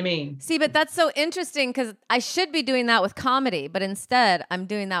you know what I mean? See, but that's so interesting because I should be doing that with comedy, but instead I'm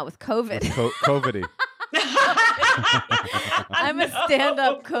doing that with COVID. COVID-y. I'm a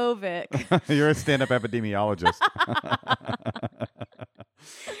stand-up COVID. You're a stand-up epidemiologist.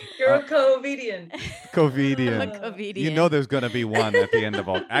 You're a Covidian. Covidian. I'm a Covidian. You know there's going to be one at the end of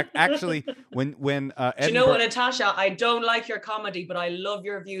all. Actually, when Do you know what, Natasha? I don't like your comedy, but I love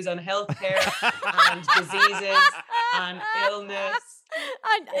your views on healthcare and diseases and illness.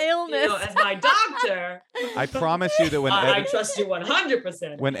 You know, as my doctor, I promise you that when I trust you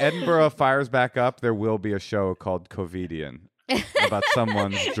 100%. when Edinburgh fires back up, there will be a show called Covidian about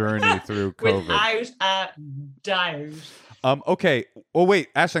someone's journey through COVID. Without a doubt. Okay. Oh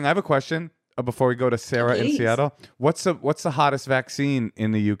wait, Aisling, I have a question before we go to Sarah in Please. Seattle. What's the hottest vaccine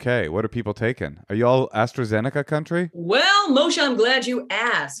in the UK? What are people taking? Are y'all AstraZeneca country? Well, Moshe, I'm glad you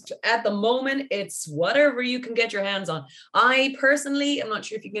asked. At the moment, it's whatever you can get your hands on. I personally, I'm not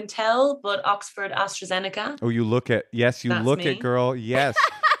sure if you can tell, but Oxford AstraZeneca. Oh, you look it, That's look me. it, girl. Yes,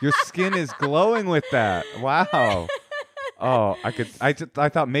 your skin is glowing with that. Wow. Oh, I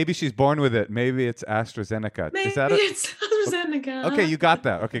thought maybe she's born with it. Maybe it's AstraZeneca. Maybe Is that it's AstraZeneca. Okay, you got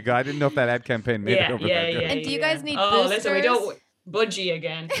that. Okay, good. I didn't know if that ad campaign made it over there. Good. And do you guys need listen, we boosters? don't budgie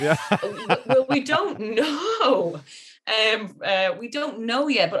again. Yeah. Well, we don't know. We don't know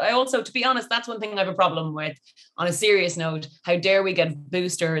yet. But I also, to be honest, that's one thing I have a problem with. On a serious note, how dare we get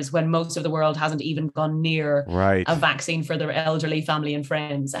boosters when most of the world hasn't even gone near Right. a vaccine for their elderly family and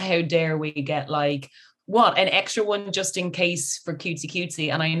friends? How dare we get like, what, an extra one just in case for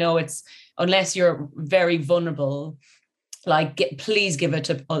cutesy? And I know it's, unless you're very vulnerable, like please give it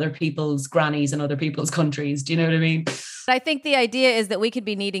to other people's grannies and other people's countries. Do you know what I mean? But I think the idea is that we could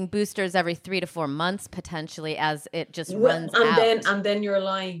be needing boosters every 3 to 4 months potentially as it just runs out. And then you're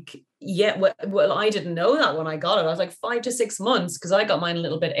like, yeah, well, I didn't know that when I got it. I was like 5 to 6 months because I got mine a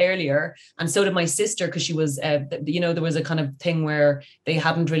little bit earlier. And so did my sister because she was, there was a kind of thing where they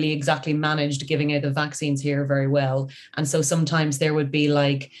hadn't really exactly managed giving out the vaccines here very well. And so sometimes there would be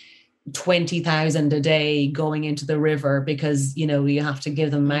like 20,000 a day going into the river because, you have to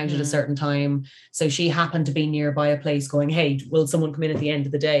give them out at a certain time. So she happened to be nearby a place going, hey, will someone come in at the end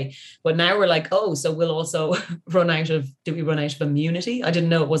of the day? But now we're like, oh, so we'll also do we run out of immunity? I didn't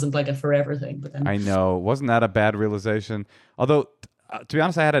know it wasn't like a forever thing. But then I know. Wasn't that a bad realization? Although, to be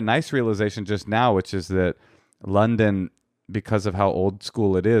honest, I had a nice realization just now, which is that London, because of how old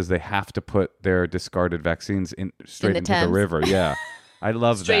school it is, they have to put their discarded vaccines straight into the Thames. river. Yeah. I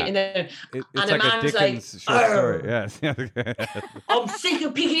love straight that. in there. It's And like a a man's Dickens like, short story. "Arr." Yes. I'm sick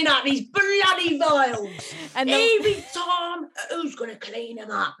of picking up these bloody vials. And Every time, who's going to clean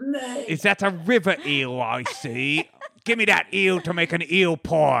them up? Me. Is that a river eel I see? give me that eel to make an eel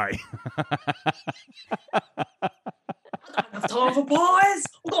pie. I don't have time for pies.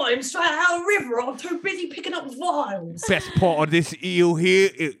 I got him straight out of the river. I'm too busy picking up vials. Best part of this eel here,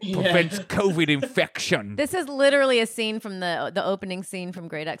 it prevents COVID infection. This is literally a scene from the opening scene from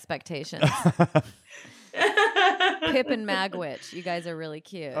Great Expectations. Pip and Magwitch, you guys are really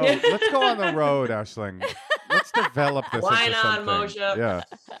cute. Oh, let's go on the road, Aisling. Let's develop this Why into not, something. Moshe? Yeah,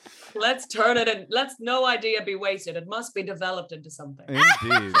 Let's turn it in. Let's no idea be wasted. It must be developed into something.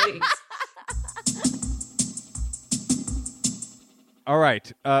 indeed. Please. All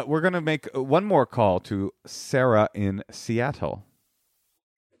right, we're going to make one more call to Sarah in Seattle.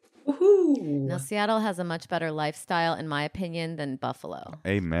 Woohoo. Now, Seattle has a much better lifestyle, in my opinion, than Buffalo.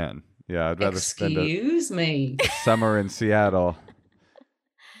 Amen. Yeah, I'd rather spend Excuse me. a summer in Seattle.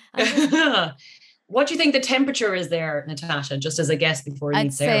 What do you think the temperature is there, Natasha? Just as a guess before you I'd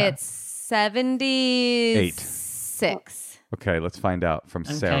meet Sarah. say it's 76. Okay, let's find out from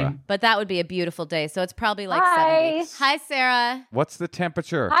Okay. Sarah. But that would be a beautiful day. So it's probably like Hi. 70. Hi, Sarah. What's the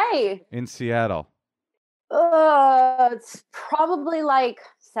temperature Hi. in Seattle? It's probably like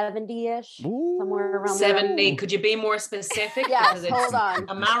 70-ish, Ooh. somewhere around 70. Could you be more specific? Yes, Because it's- hold on.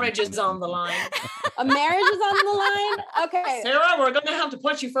 A marriage is on the line. A marriage is on the line? Okay. Sarah, we're going to have to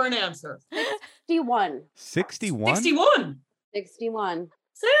put you for an answer. 61. 61? 61. 61.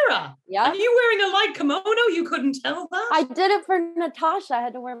 Sarah. Yeah. Are you wearing a light kimono? You couldn't tell that? I did it for Natasha. I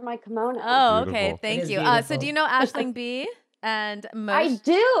had to wear my kimono. Oh, Beautiful. okay. It Thank is you. So beautiful. do you know Aisling Bea and I Moshe?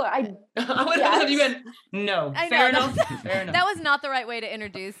 do. I would have you been, no. I know, Fair that- enough. Fair enough. That was not the right way to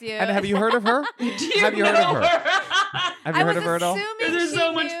introduce you. And have you heard of her? Do Have you heard of know her? Have you I heard was of her at all? assuming There's she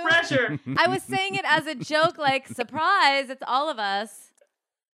so much knew. pressure. I was saying it as a joke, like, surprise, it's all of us.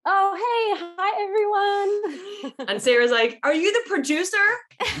 Oh, hey. Hi, everyone. And Sarah's like, are you the producer?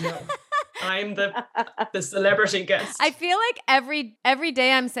 No. I'm the celebrity guest. I feel like every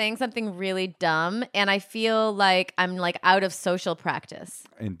day I'm saying something really dumb, and I feel like I'm like out of social practice.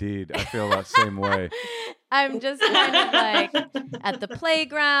 Indeed. I feel that same way. I'm just kind of like at the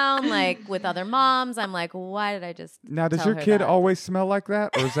playground, like with other moms. I'm like, why did I just Now, does tell your her kid that? always smell like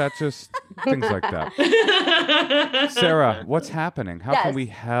that? Or is that just things like that? Sarah, what's happening? How can Yes. we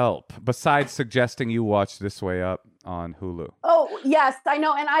help? Besides suggesting you watch This Way Up on Hulu. Oh, yes, I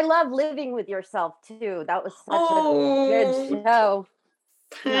know. And I love Living with Yourself, too. That was such Oh. a good show.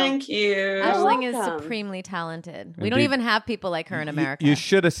 Thank you. You're Aisling is welcome. supremely talented. We don't Indeed. even have people like her in America. You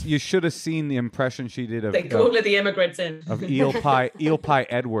should have seen the impression she did They go let the immigrants in. of eel pie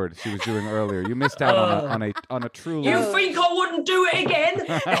Edward she was doing earlier. You missed out on a truly You think I wouldn't do it again?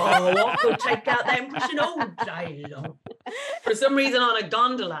 Oh, I could take out that impression all day long. For some reason on a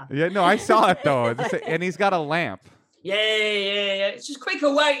gondola. Yeah, no, I saw it though. And he's got a lamp. Yeah. It's just a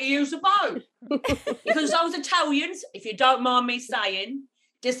quicker way to use a boat. Because those Italians, if you don't mind me saying,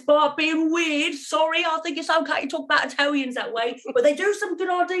 despite being weird, sorry, I think it's okay to talk about Italians that way, but they do some good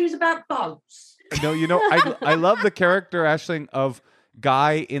ideas about boats. No, you know, I love the character, Aisling, of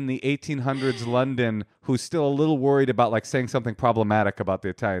guy in the 1800s London who's still a little worried about like saying something problematic about the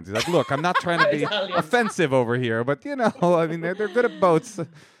Italians. He's like, look, I'm not trying to be Italians. offensive over here, but you know, I mean, they're good at boats.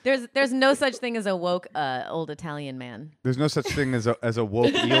 There's no such thing as a woke old Italian man. There's no such thing as a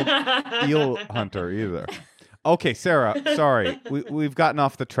woke eel hunter either. Okay, Sarah, sorry. We've gotten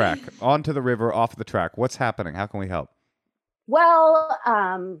off the track. Onto the river, off the track. What's happening? How can we help? Well,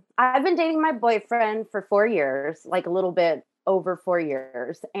 I've been dating my boyfriend for 4 years, like a little bit over 4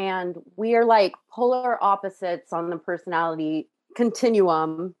 years. And we are like polar opposites on the personality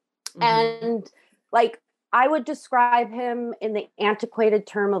continuum. Mhm. And like, I would describe him in the antiquated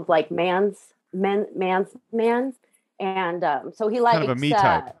term of like man's man. And so he likes Kind of a me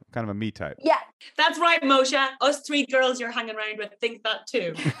type. Kind of a me type. Yeah, That's right, Moshe. Us three girls you're hanging around with think that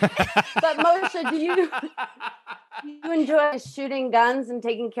too. but Moshe, do you enjoy shooting guns and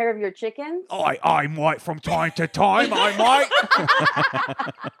taking care of your chickens? I might from time to time, I might.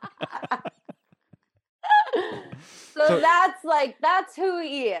 So that's who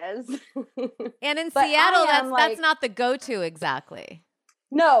he is. And in But Seattle, I am, that's like- not the go-to exactly.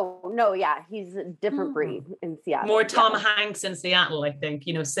 No, yeah, he's a different breed in Seattle. More yeah. Tom Hanks in Seattle, I think.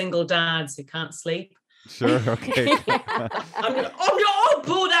 You know, single dads who can't sleep. Sure, okay. I'll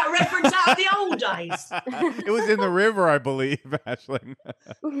pull that reference out of the old days. It was in the river, I believe, Aisling.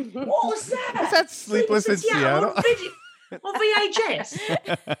 What was that? Is that Sleepless in Seattle? On VHS.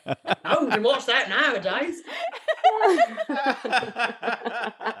 No one can watch that nowadays.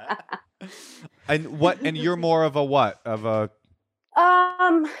 And you're more of a what? Of a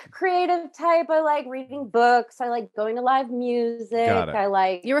Creative type. I like reading books. I like going to live music. Got it. I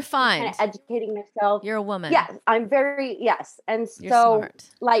like You're kind refined. of educating myself. You're a woman. Yes, I'm very, yes. And You're so smart.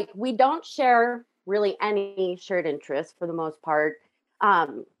 like we don't share really any shared interests for the most part.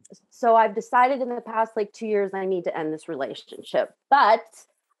 So I've decided in the past like 2 years I need to end this relationship. But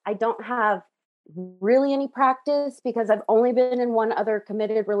I don't have really any practice because I've only been in one other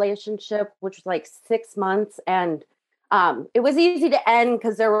committed relationship, which was like 6 months. And it was easy to end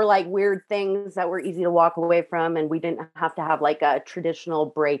because there were like weird things that were easy to walk away from, and we didn't have to have like a traditional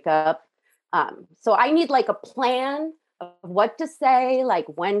breakup. So I need like a plan of what to say, like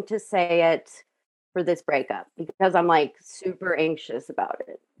when to say it for this breakup, because I'm like super anxious about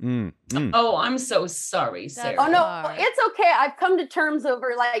it. Oh, I'm so sorry, Sarah. Oh no, hard. it's okay. I've come to terms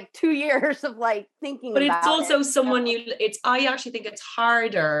over like 2 years of like thinking But about it's also it. someone I actually think it's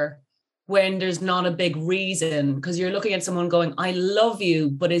harder when there's not a big reason, because you're looking at someone going, I love you,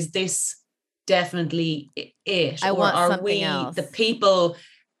 but is this definitely it? I or want are something we else. the people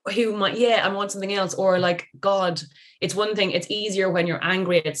who might, I want something else? Or like, God, it's one thing, it's easier when you're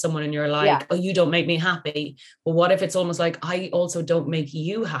angry at someone and you're like, oh, you don't make me happy. But what if it's almost like, I also don't make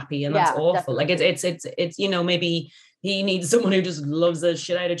you happy? And that's awful. Definitely. Like it's, maybe he needs someone who just loves the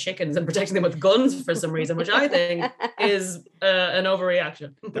shit out of chickens and protecting them with guns for some reason, which I think is an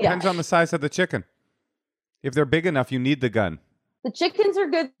overreaction. Depends on the size of the chicken. If they're big enough, you need the gun. The chickens are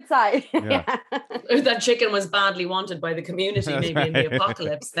good size. Yeah. If that chicken was badly wanted by the community, maybe in the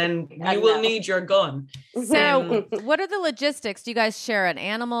apocalypse, then I you will know. need your gun. Sarah, what are the logistics? Do you guys share an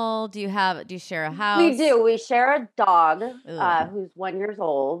animal? Do you share a house? We do. We share a dog Ugh. who's 1 year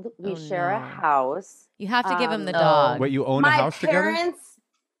old. We Oh, share a no. house. You have to give him the no. dog. Wait, you own a My house together? parents,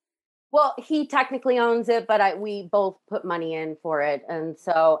 well, he technically owns it, but we both put money in for it. And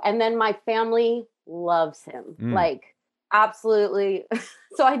then my family loves him. Like, absolutely.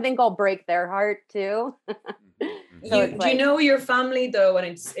 So I think I'll break their heart too. Do you know your family though? And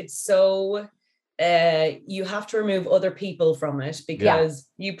it's so you have to remove other people from it, because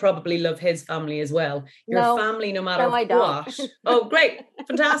you probably love his family as well. Your family, no matter I don't. what. Oh, great.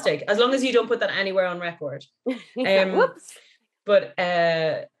 Fantastic. As long as you don't put that anywhere on record. Whoops. But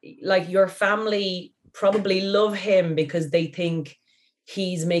like your family probably love him because they think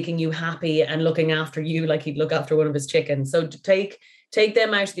he's making you happy and looking after you like he'd look after one of his chickens. So to take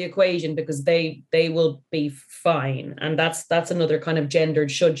them out of the equation, because they will be fine. And that's another kind of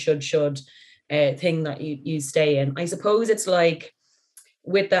gendered should thing that you stay in. I suppose it's like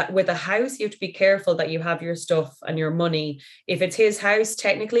with a house, you have to be careful that you have your stuff and your money. If it's his house,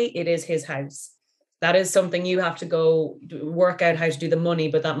 technically it is his house. That is something you have to go work out how to do the money,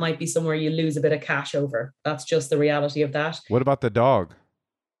 but that might be somewhere you lose a bit of cash over. That's just the reality of that. What about the dog?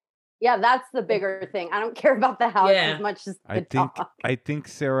 Yeah, that's the bigger thing. I don't care about the house as much as the dog. I think,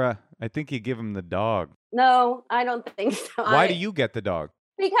 Sarah, you give him the dog. No, I don't think so. Why do you get the dog?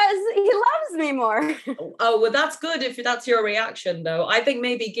 Because he loves me more. Oh, well, that's good if that's your reaction, though. I think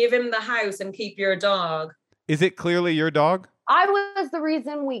maybe give him the house and keep your dog. Is it clearly your dog? I was the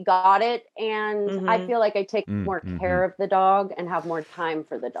reason we got it, and I feel like I take more care of the dog and have more time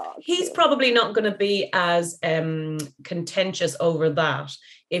for the dog. He's probably not going to be as contentious over that.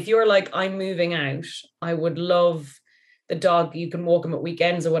 If you're like, I'm moving out, I would love the dog. You can walk him at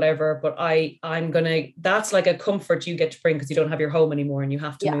weekends or whatever, but that's like a comfort you get to bring because you don't have your home anymore and you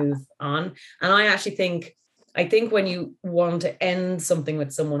have to move on. And I actually think when you want to end something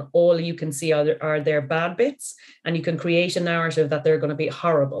with someone, all you can see are their bad bits, and you can create a narrative that they're going to be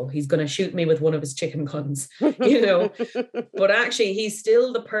horrible. He's going to shoot me with one of his chicken guns, but actually he's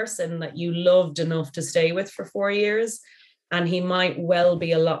still the person that you loved enough to stay with for 4 years. And he might well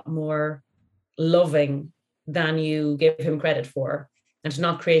be a lot more loving than you give him credit for. And to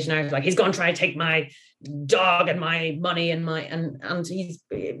not create a narrative like he's going to try to take my dog and my money and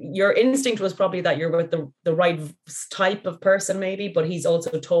your instinct was probably that you're with the right type of person maybe, but he's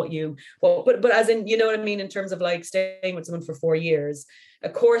also taught you but as in, you know what I mean, in terms of like staying with someone for 4 years,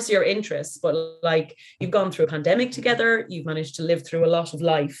 of course your interests, but like you've gone through a pandemic together, you've managed to live through a lot of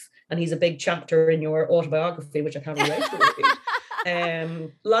life, and he's a big chapter in your autobiography, which I can't wait to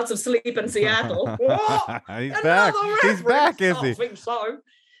read. Lots of sleep in Seattle. He's back. He's back, is he? I think so.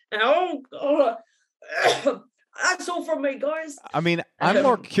 That's all from me, guys. I mean, I'm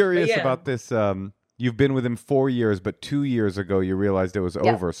more curious about this. You've been with him 4 years, but 2 years ago you realized it was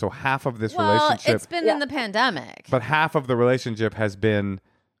over. So half of this relationship. It's been in the pandemic. But half of the relationship has been,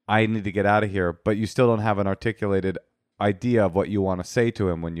 I need to get out of here. But you still don't have an articulated idea of what you want to say to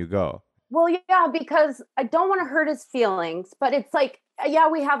him when you go. Well, yeah, because I don't want to hurt his feelings, but it's like,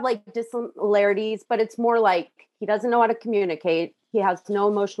 we have like dissimilarities, but it's more like he doesn't know how to communicate. He has no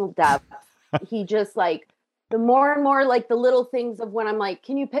emotional depth. He just like, the more and more like the little things of when I'm like,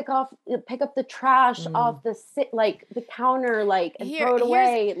 can you pick up the trash off the the counter, like, and throw it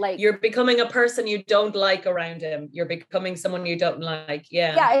away. Like, you're becoming a person you don't like around him. You're becoming someone you don't like.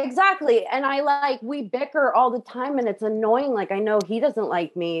 Yeah. Yeah, exactly. And we bicker all the time and it's annoying. Like, I know he doesn't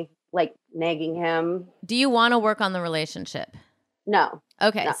like me, like, nagging him. Do you want to work on the relationship? No.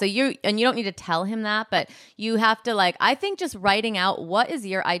 Okay, No. so you don't need to tell him that, but you have to, like, I think just writing out what is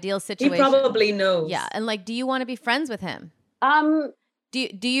your ideal situation. He probably knows. Yeah, and like, do you want to be friends with him?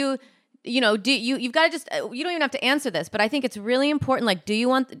 You've got to just, you don't even have to answer this, but I think it's really important. Like, do you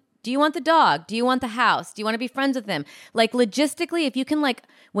want the dog? Do you want the house? Do you want to be friends with him? Like, logistically, if you can, like,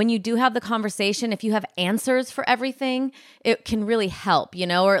 when you do have the conversation, if you have answers for everything, it can really help,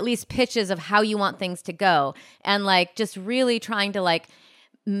 or at least pitches of how you want things to go. And like, just really trying to like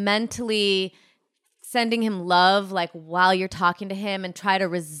mentally sending him love, like, while you're talking to him, and try to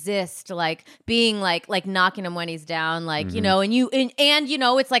resist like being like knocking him when he's down, like, and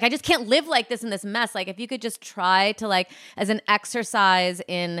it's like, I just can't live like this in this mess. Like, if you could just try to, like, as an exercise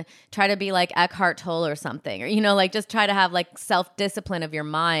in, try to be like Eckhart Tolle or something, or like just try to have like self-discipline of your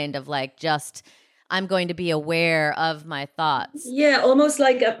mind of like, just, I'm going to be aware of my thoughts. Yeah, almost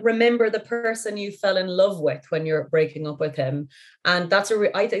like remember the person you fell in love with when you're breaking up with him. And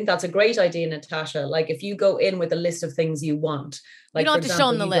I think that's a great idea, Natasha. Like, if you go in with a list of things you want, like, you don't have to show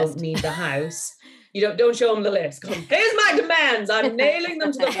him the list. You don't need the house. You don't show him the list. Come, here's my demands. I'm nailing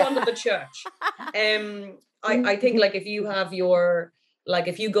them to the front of the church. I think, like, if you have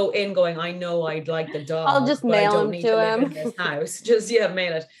if you go in going, I know I'd like the dog, I'll just mail him to him in this house. Just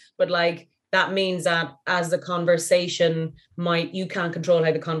mail it. But like, that means that as the conversation you can't control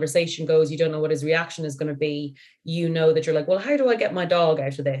how the conversation goes. You don't know what his reaction is going to be. That you're like, well, how do I get my dog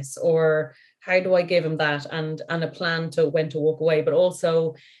out of this? Or how do I give him that? And a plan to when to walk away, but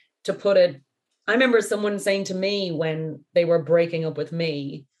also to put it. I remember someone saying to me when they were breaking up with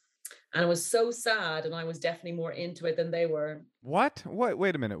me, and it was so sad, and I was definitely more into it than they were. What?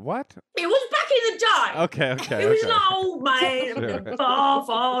 Wait a minute. What? It was back in the day. Okay. It was an old man,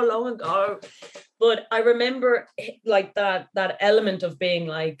 far long ago. But I remember, like, that element of being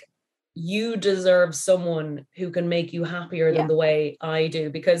like, you deserve someone who can make you happier than the way I do.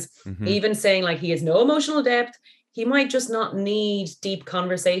 Because even saying, like, he has no emotional depth, he might just not need deep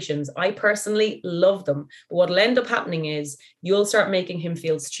conversations. I personally love them. But what'll end up happening is you'll start making him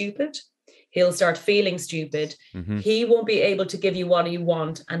feel stupid. He'll start feeling stupid. He won't be able to give you what you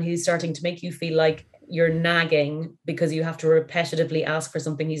want. And he's starting to make you feel like you're nagging because you have to repetitively ask for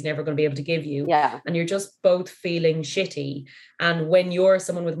something he's never going to be able to give you. Yeah. And you're just both feeling shitty. And when you're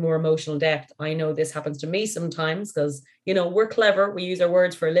someone with more emotional depth, I know this happens to me sometimes because, we're clever. We use our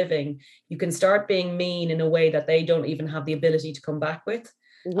words for a living. You can start being mean in a way that they don't even have the ability to come back with.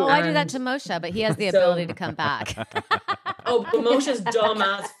 Oh, I do that to Moshe, but he has the ability to come back. Oh, but Moshe's dumb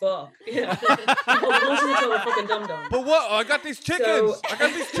as fuck. Yeah. Moshe's a total fucking dumb. But what? I got these chickens. I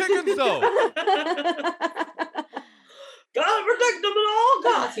got these chickens, though. God protect them at all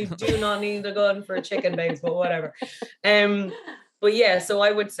costs. You do not need a gun for a chicken base, but whatever. But yeah, so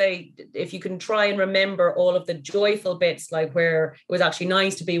I would say if you can try and remember all of the joyful bits, like where it was actually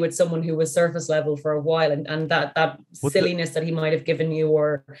nice to be with someone who was surface level for a while, and that silliness that he might have given you,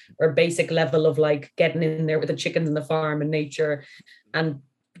 or basic level of like getting in there with the chickens in the farm and nature, and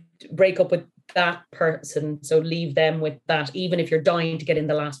break up with that person. So leave them with that, even if you're dying to get in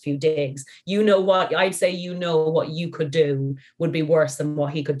the last few digs. What I'd say, what you could do would be worse than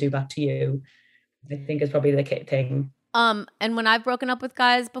what he could do back to you. I think is probably the thing. And when I've broken up with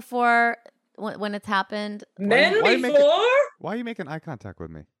guys before, when it's happened, why are you making eye contact with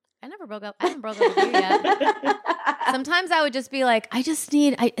me? I never broke up. I haven't broken up with you yet. Sometimes I would just be like,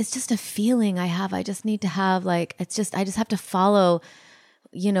 it's just a feeling I have. I just need to have I just have to follow,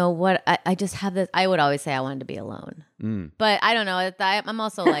 what I just have this. I would always say I wanted to be alone, but I don't know. I'm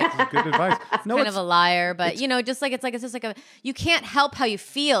also like, good advice. No, kind of a liar, but it's just like you can't help how you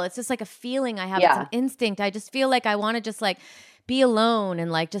feel. It's just like a feeling I have. Yeah. It's an instinct. I just feel like I want to just like be alone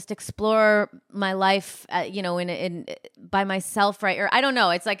and like just explore my life, in by myself, right? Or I don't know.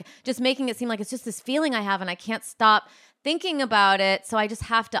 It's like just making it seem like it's just this feeling I have, and I can't stop thinking about it. So I just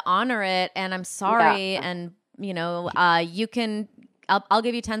have to honor it. And I'm sorry, and you can. I'll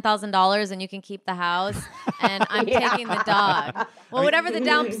give you $10,000 and you can keep the house, and I'm taking the dog. Well, whatever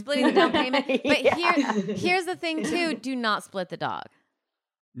splitting the down payment. But here's the thing too: do not split the dog.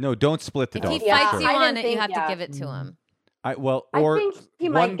 No, don't split the dog. If he fights you on it, you have to give it to him. I think he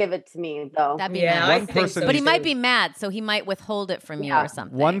might give it to me though. That'd be Yeah, nice. I think so But he too. might be mad, so he might withhold it from you or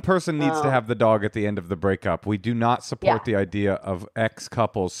something. One person needs to have the dog at the end of the breakup. We do not support the idea of ex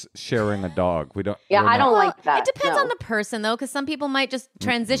couples sharing a dog. We don't. Yeah, I don't like that. It depends on the person, though, because some people might just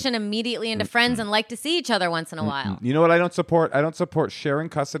transition immediately into friends and like to see each other once in a while. You know what I don't support? I don't support sharing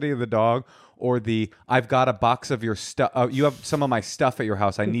custody of the dog or the I've got a box of your stuff. You have some of my stuff at your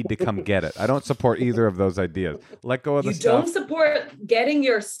house. I need to come get it. I don't support either of those ideas. Let go of the You stuff. don't support getting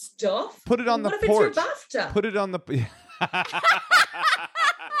your stuff? Put it on the What if porch. it's your BAFTA? Put it on the.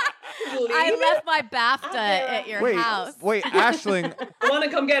 I left my BAFTA at your house. Wait, Aisling. I want to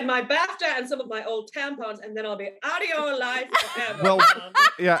come get my BAFTA and some of my old tampons, and then I'll be out of your life forever. Well,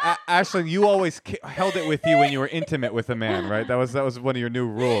 yeah, Aisling, you always held it with you when you were intimate with a man, right? That was one of your new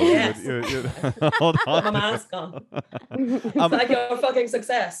rules. Yes. Hold on. Put my mask on. It's like your fucking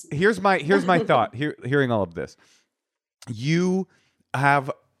success. Here's my thought. Hearing all of this, you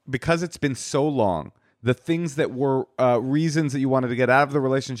have, because it's been so long, the things that were reasons that you wanted to get out of the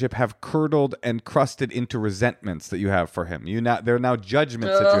relationship have curdled and crusted into resentments that you have for him. They're now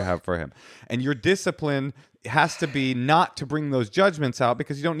judgments that you have for him, and your discipline has to be not to bring those judgments out,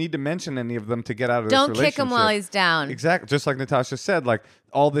 because you don't need to mention any of them to get out of this Don't relationship. kick him while he's down. Exactly, just like Natasha said, like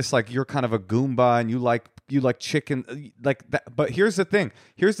all this, like you're kind of a Goomba and you like chicken, like that. But here's the thing.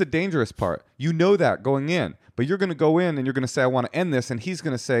 Here's the dangerous part. You know that going in, but you're going to go in and you're going to say, I want to end this, and he's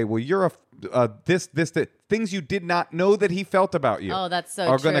going to say, well, you're this things you did not know that he felt about you. Oh, that's so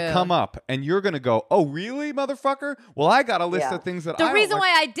are true. going to come up, and you're going to go, oh, really, motherfucker? Well, I got a list of things that The I reason don't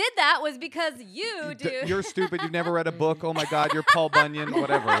like. why I did that was because you, dude. You're stupid. You've never read a book. Oh my God, you're Paul Bunyan,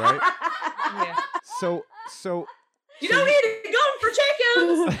 whatever, right? Yeah. So You don't need to go for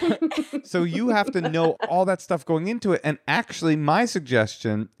chickens. So you have to know all that stuff going into it. And actually, my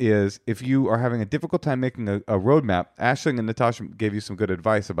suggestion is, if you are having a difficult time making a roadmap, Aisling and Natasha gave you some good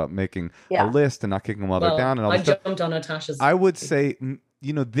advice about making a list and not kicking them while they're down. And all I that stuff. jumped on Natasha's. I would say,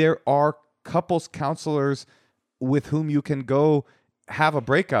 there are couples counselors with whom you can go have a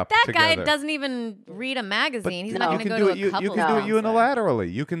breakup That together. guy doesn't even read a magazine. He's You not going to can go do to it. a couple. You can do it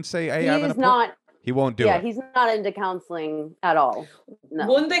unilaterally. You can say, hey, I'm He's not. He won't do it. Yeah, he's not into counseling at all. No.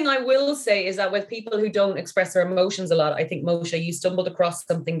 One thing I will say is that with people who don't express their emotions a lot, I think, Moshe, you stumbled across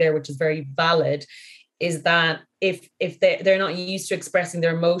something there which is very valid, is that if they're not used to expressing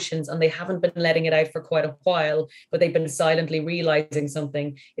their emotions and they haven't been letting it out for quite a while, but they've been silently realizing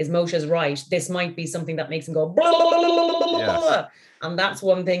something, is Moshe's right. This might be something that makes them go, blah, blah, blah, blah, blah, blah. Yes. And that's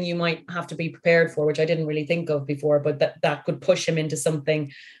one thing you might have to be prepared for, which I didn't really think of before, but that could push him into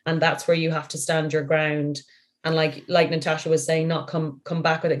something. And that's where you have to stand your ground. And like Natasha was saying, not come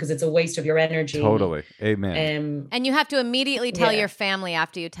back with it, because it's a waste of your energy. Totally. Amen. And you have to immediately tell your family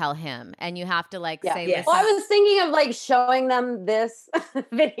after you tell him. And you have to say, Yes. Well, I was thinking of showing them this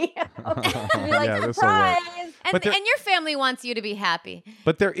video. Be like, Yeah, this'll surprise. But and your family wants you to be happy.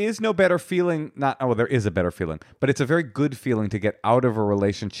 But there is no better feeling, there is a better feeling, but it's a very good feeling to get out of a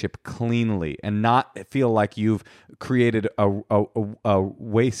relationship cleanly and not feel like you've created a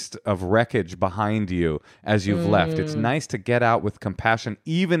waste of wreckage behind you as you've left. It's nice to get out with compassion,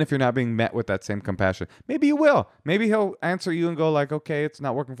 even if you're not being met with that same compassion. Maybe you will. Maybe he'll answer you and go like, okay, it's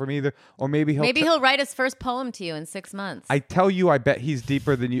not working for me either. Or maybe he'll write his first poem to you in 6 months. I tell you, I bet he's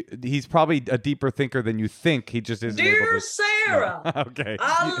deeper than you. He's probably a deeper thinker than you think. He just isn't able Dear to. Sarah, No. Okay.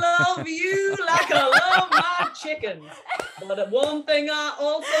 I love you like I love my chickens. But one thing I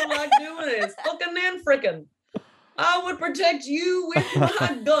also like doing is fucking and frickin'. I would protect you with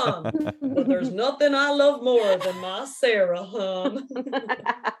my gun, but there's nothing I love more than my Sarah, hon.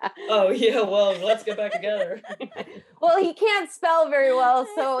 Oh, yeah, well, let's get back together. Well, he can't spell very well,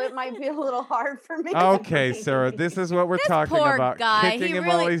 so it might be a little hard for me. Okay, Sarah, this is what we're talking poor about. guy. Kicking He him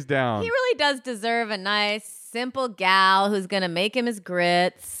really- while he's down. He really does deserve a nice, simple gal who's going to make him his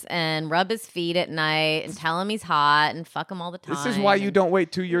grits and rub his feet at night and tell him he's hot and fuck him all the time. This is why you don't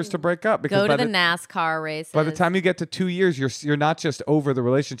wait 2 years to break up. Because Go to by the NASCAR races. by the time you get to 2 years, you're not just over the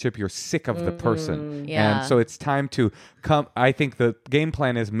relationship, you're sick of the person. Yeah. And so it's time to come. I think the game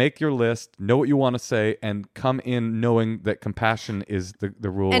plan is make your list, know what you want to say, and come in knowing that compassion is the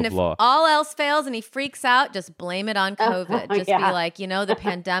rule and of if law. all else fails and he freaks out, just blame it on COVID. Just be like, the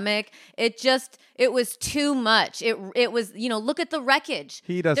pandemic, it was too much. It was, look at the wreckage.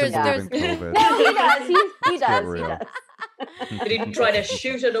 He doesn't believe in COVID. No, he does. He Get does. He real. does. Did he try to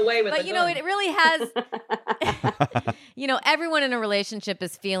shoot it away with But, the gun? it really has, everyone in a relationship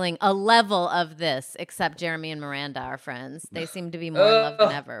is feeling a level of this, except Jeremy and Miranda, our friends. They seem to be more in love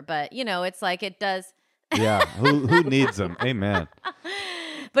than ever. But, it's like it does. Yeah. Who needs them? Amen.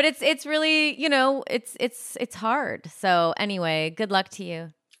 But it's really, it's hard. So anyway, good luck to you.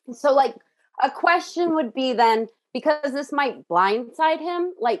 So like a question would be then, because this might blindside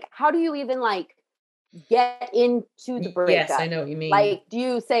him, like how do you even like get into the breakup? Yes, I know what you mean. Like, do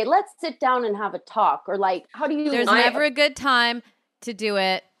you say, let's sit down and have a talk? Or like, how do you... There's never a good time to do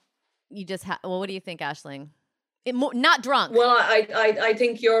it. You just well, what do you think, Aisling? Not drunk. Well, I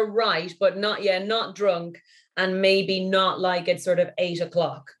think you're right, but not drunk, and maybe not like it's sort of 8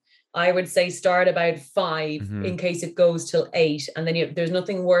 o'clock. I would say start about 5 in case it goes till 8. And then there's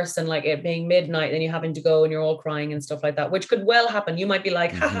nothing worse than like it being midnight, then you having to go and you're all crying and stuff like that, which could well happen. You might be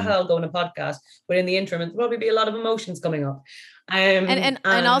like, I'll go on a podcast. But in the interim, there'll probably be a lot of emotions coming up.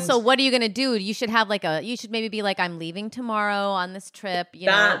 And also, what are you going to do? You should have you should maybe be like, I'm leaving tomorrow on this trip.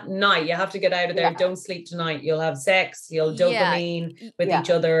 That night, you have to get out of there. Yeah. Don't sleep tonight. You'll have sex. You'll dopamine with each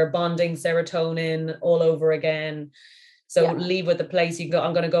other, bonding, serotonin all over again. So leave with the place. You go.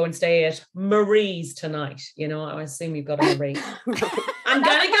 I'm going to go and stay at Marie's tonight. I assume you've got a Marie. I'm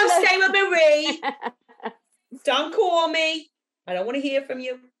going to go stay with Marie. Don't call me. I don't want to hear from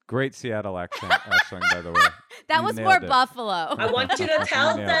you. Great Seattle accent, Aisling, by the way. That was more Buffalo. I want you to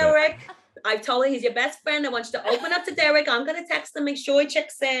tell Derek. I've told her he's your best friend. I want you to open up to Derek. I'm going to text him, make sure he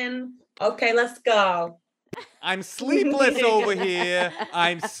checks in. Okay, let's go. I'm sleepless over here.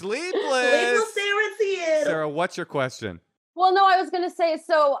 I'm sleepless. Sleepless Sarah's here. Sarah, what's your question? Well, no, I was going to say,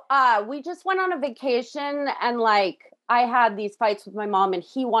 so we just went on a vacation and like I had these fights with my mom and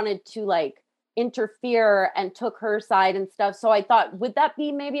he wanted to like interfere and took her side and stuff. So I thought, would that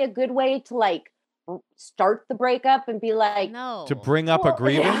be maybe a good way to like start the breakup and be like, no, to bring up a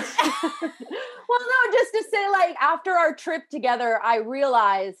grievance? Well, no, just to say like after our trip together, I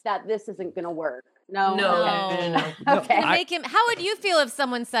realized that this isn't going to work. No. Okay. How would you feel if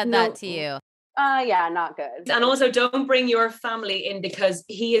someone said that to you? Yeah, not good. And also don't bring your family in because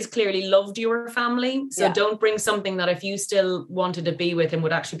he has clearly loved your family. So don't bring something that if you still wanted to be with him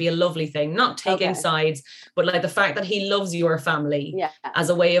would actually be a lovely thing. Not taking sides, but like the fact that he loves your family as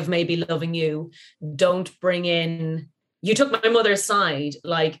a way of maybe loving you. Don't bring in... You took my mother's side,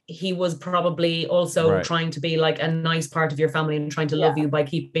 like he was probably also trying to be like a nice part of your family and trying to love you by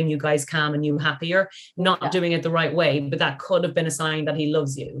keeping you guys calm and you happier, not doing it the right way. But that could have been a sign that he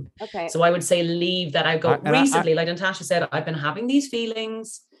loves you. Okay. So I would say leave that out. Recently, like Natasha said, I've been having these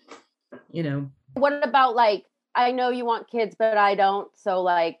feelings, What about like, I know you want kids, but I don't. So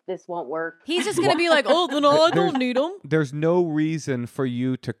like, this won't work. He's just going to be like, oh, no, I don't need them. There's no reason for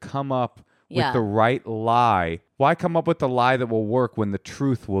you to come up with the right lie. Why come up with the lie that will work when the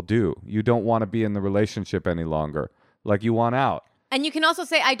truth will do? You don't want to be in the relationship any longer. Like you want out. And you can also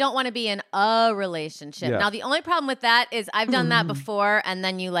say, I don't want to be in a relationship. Yeah. Now, the only problem with that is I've done that before, and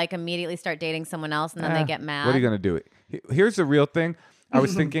then you like immediately start dating someone else, and then they get mad. What are you going to do? Here's the real thing. I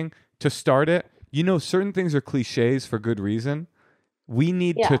was thinking to start it, certain things are cliches for good reason. We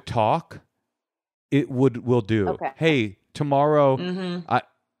need to talk. Will do. Okay. Hey, tomorrow,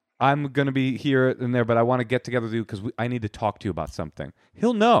 I'm going to be here and there, but I want to get together with you because I need to talk to you about something.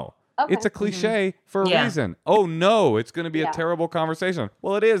 He'll know. Okay. It's a cliche for a reason. Oh, no, it's going to be a terrible conversation.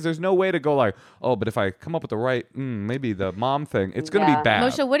 Well, it is. There's no way to go like, oh, but if I come up with the right, maybe the mom thing, it's going to be bad.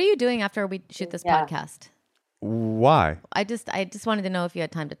 Moshe, what are you doing after we shoot this podcast? Why? I just wanted to know if you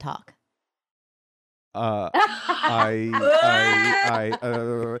had time to talk. What's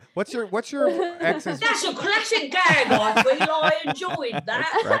your ex's? That's a classic gag. I enjoyed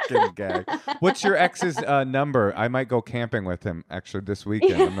that. Cracking gag. What's your ex's number? I might go camping with him actually this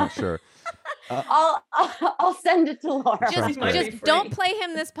weekend. I'm not sure. I'll send it to Laura. Just don't play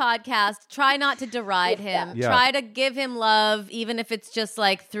him this podcast. Try not to deride him. Yeah. Try to give him love, even if it's just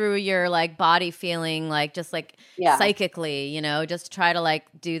like through your like body feeling, like just like psychically, just try to like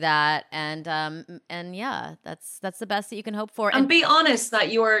do that. And that's the best that you can hope for. And be honest that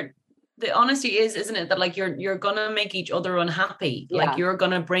the honesty isn't it, that like you're gonna make each other unhappy. Like you're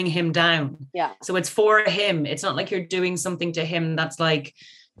gonna bring him down. Yeah. So it's for him. It's not like you're doing something to him that's like,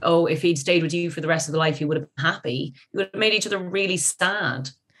 oh, if he'd stayed with you for the rest of the life, he would have been happy. You would have made each other really sad.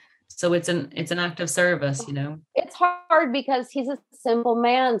 So it's an act of service, It's hard because he's a simple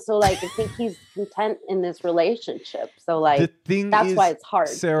man. So like, I think he's content in this relationship. So like, that's why it's hard.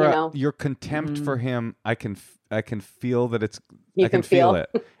 Sarah, your contempt for him, I can feel that it's, I can feel it.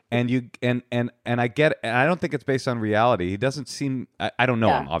 And you, and I get it. And I don't think it's based on reality. He doesn't seem, I don't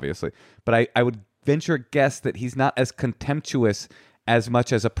know him obviously, but I would venture a guess that he's not as contemptuous as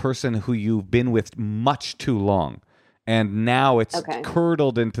much as a person who you've been with much too long. And now it's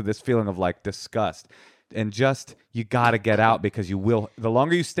curdled into this feeling of like disgust. And just, you got to get out because you will. The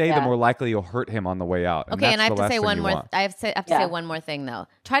longer you stay, the more likely you'll hurt him on the way out. And okay, and I have to say one more. I have to say one more thing though.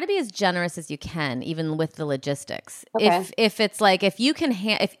 try to be as generous as you can, even with the logistics. Okay. If it's like, if you can,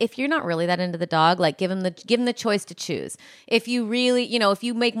 if you're not really that into the dog, like give him the choice to choose. If you really, if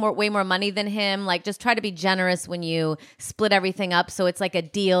you make way more money than him, like just try to be generous when you split everything up. So it's like a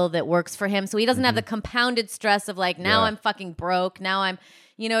deal that works for him. So he doesn't have the compounded stress of like, now I'm fucking broke. Now I'm,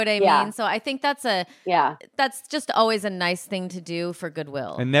 you know what I mean? So I think that's just always a nice thing to do for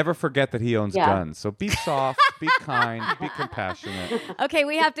goodwill. And never forget that he owns guns. So be soft, be kind, be compassionate. Okay,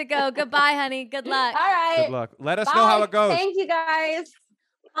 we have to go. Goodbye, honey. Good luck. All right. Good luck. Let us know how it goes. Thank you, guys.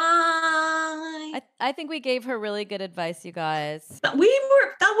 Bye. I think we gave her really good advice, you guys.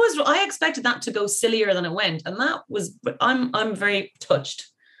 I expected that to go sillier than it went. And I'm very touched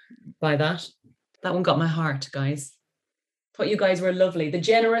by that. That one got my heart, guys. Thought you guys were lovely. The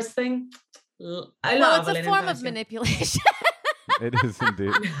generous thing, I love. Well, it's a form of manipulation. It is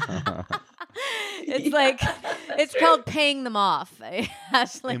indeed. It's like, it's called paying them off,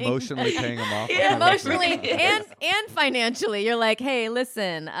 Aisling. Emotionally paying them off. Yeah. Emotionally and financially. You're like, hey,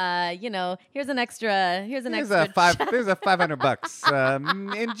 listen, here's an extra. Here's a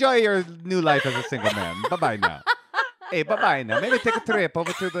 $500. Enjoy your new life as a single man. Bye-bye now. Hey, bye-bye now. Maybe take a trip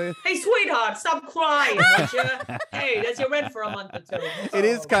over to the... Hey, sweetheart, stop crying, won't you? Hey, that's your rent for a month or two. It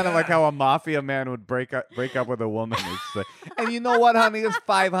is kind of like how a mafia man would break up with a woman. It's like, and you know what, honey? It's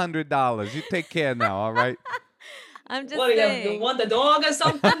 $500. You take care now, all right? I'm just What, saying. you want the dog or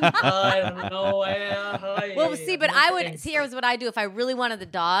something? I don't know. Well, see, but here's what I do. If I really wanted the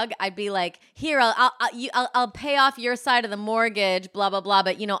dog, I'd be like, here, I'll pay off your side of the mortgage, blah, blah, blah.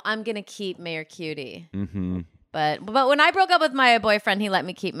 But, I'm going to keep Mayor Cutie. Mm-hmm. But when I broke up with my boyfriend, he let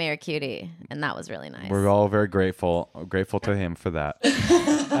me keep Mayor Cutie, and that was really nice. We're all very grateful to him for that.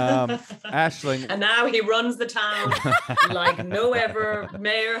 Aisling. And now he runs the town like no ever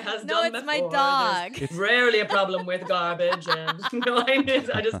mayor has done before. No, it's my dog. There's rarely a problem with garbage. And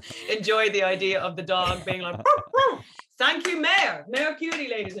I just enjoy the idea of the dog being like, thank you, Mayor Cutie,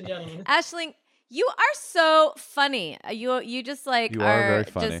 ladies and gentlemen. Aisling, you are so funny. You just like you are very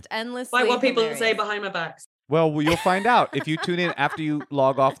funny. Just endlessly Like what people hilarious. say behind my back. Well, you'll find out. If you tune in after you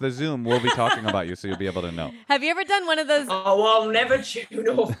log off the Zoom, we'll be talking about you, so you'll be able to know. Have you ever done one of those? Oh, I'll never tune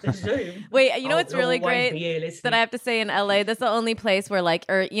off the Zoom. Wait, you know what's really great that I have to say in LA? That's the only place where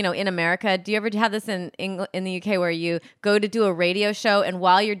in America, do you ever have this in the UK where you go to do a radio show and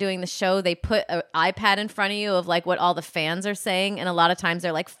while you're doing the show, they put an iPad in front of you of like what all the fans are saying. And a lot of times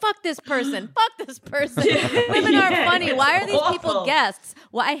they're like, fuck this person, fuck this person. Women aren't funny. Why are these people guests?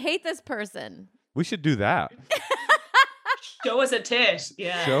 Well, I hate this person. We should do that. Show us a tit.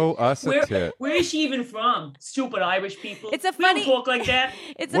 Yeah. Show us a tit. Where is she even from? Stupid Irish people. It's a We don't funny talk like that.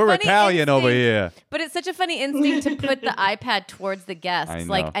 We're Italian over here. But it's such a funny instinct to put the iPad towards the guests. I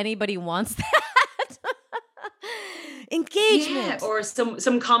know. Like anybody wants that. Engagement. Yeah, or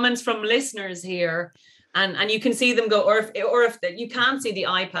some comments from listeners here. And you can see them go, or if you can't see the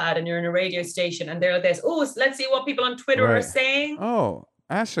iPad and you're in a radio station and they're this, let's see what people on Twitter are saying. Oh,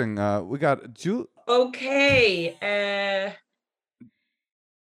 Aisling, we got Julie. Okay.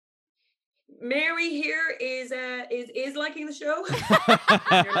 Mary here is liking the show.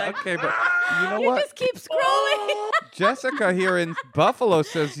 You're like, okay, but you know You what? just keep scrolling. Jessica here in Buffalo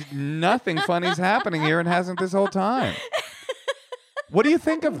says nothing funny's happening here and hasn't this whole time. What do you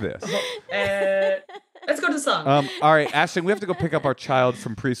think of this? Let's go to the song. All right, Aisling, we have to go pick up our child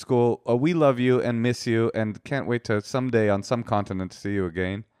from preschool. We love you and miss you and can't wait to someday on some continent to see you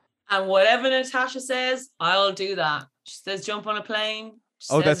again. And whatever Natasha says, I'll do that. She says jump on a plane. She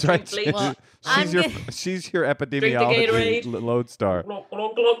says, That's right. drink bleach. She's your epidemiology lodestar.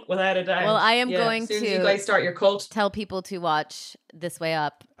 Without a doubt. Well, I am going as soon to as you guys start your cult. tell people to watch This Way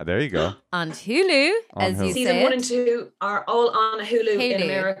Up There you go. on Hulu, as Hulu. you Season say 1 it. and 2 are all on Hulu in Hulu.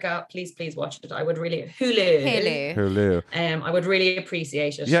 America. Please watch it. I would really Hulu. Hulu. Hulu. I would really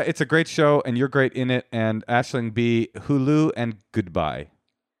appreciate it. Yeah, it's a great show and you're great in it. And Aisling Bea, Hulu and goodbye.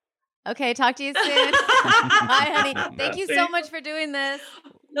 Okay, talk to you soon. Bye, honey. Thank you so much for doing this.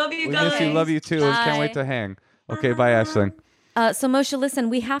 Love you We guys. miss you, love you too. Can't wait to hang. Okay, bye, Aisling. So Moshe, listen,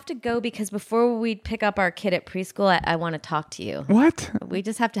 we have to go because before we pick up our kid at preschool, I want to talk to you. What? We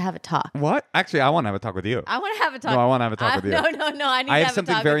just have to have a talk. What? Actually, I want to have a talk with you. I want to have a talk. No, I want to have a talk with you. No. I need to have I have a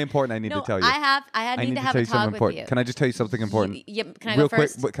something talk very with- important I need to tell you. I need to have a talk with you. Can I just tell you something important? Can I Real go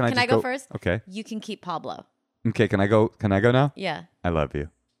first? quick, can I Can I just go go- first? Okay. You can keep Pablo. Okay, can I go now? Yeah. I love you.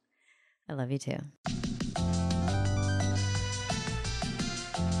 I love you too.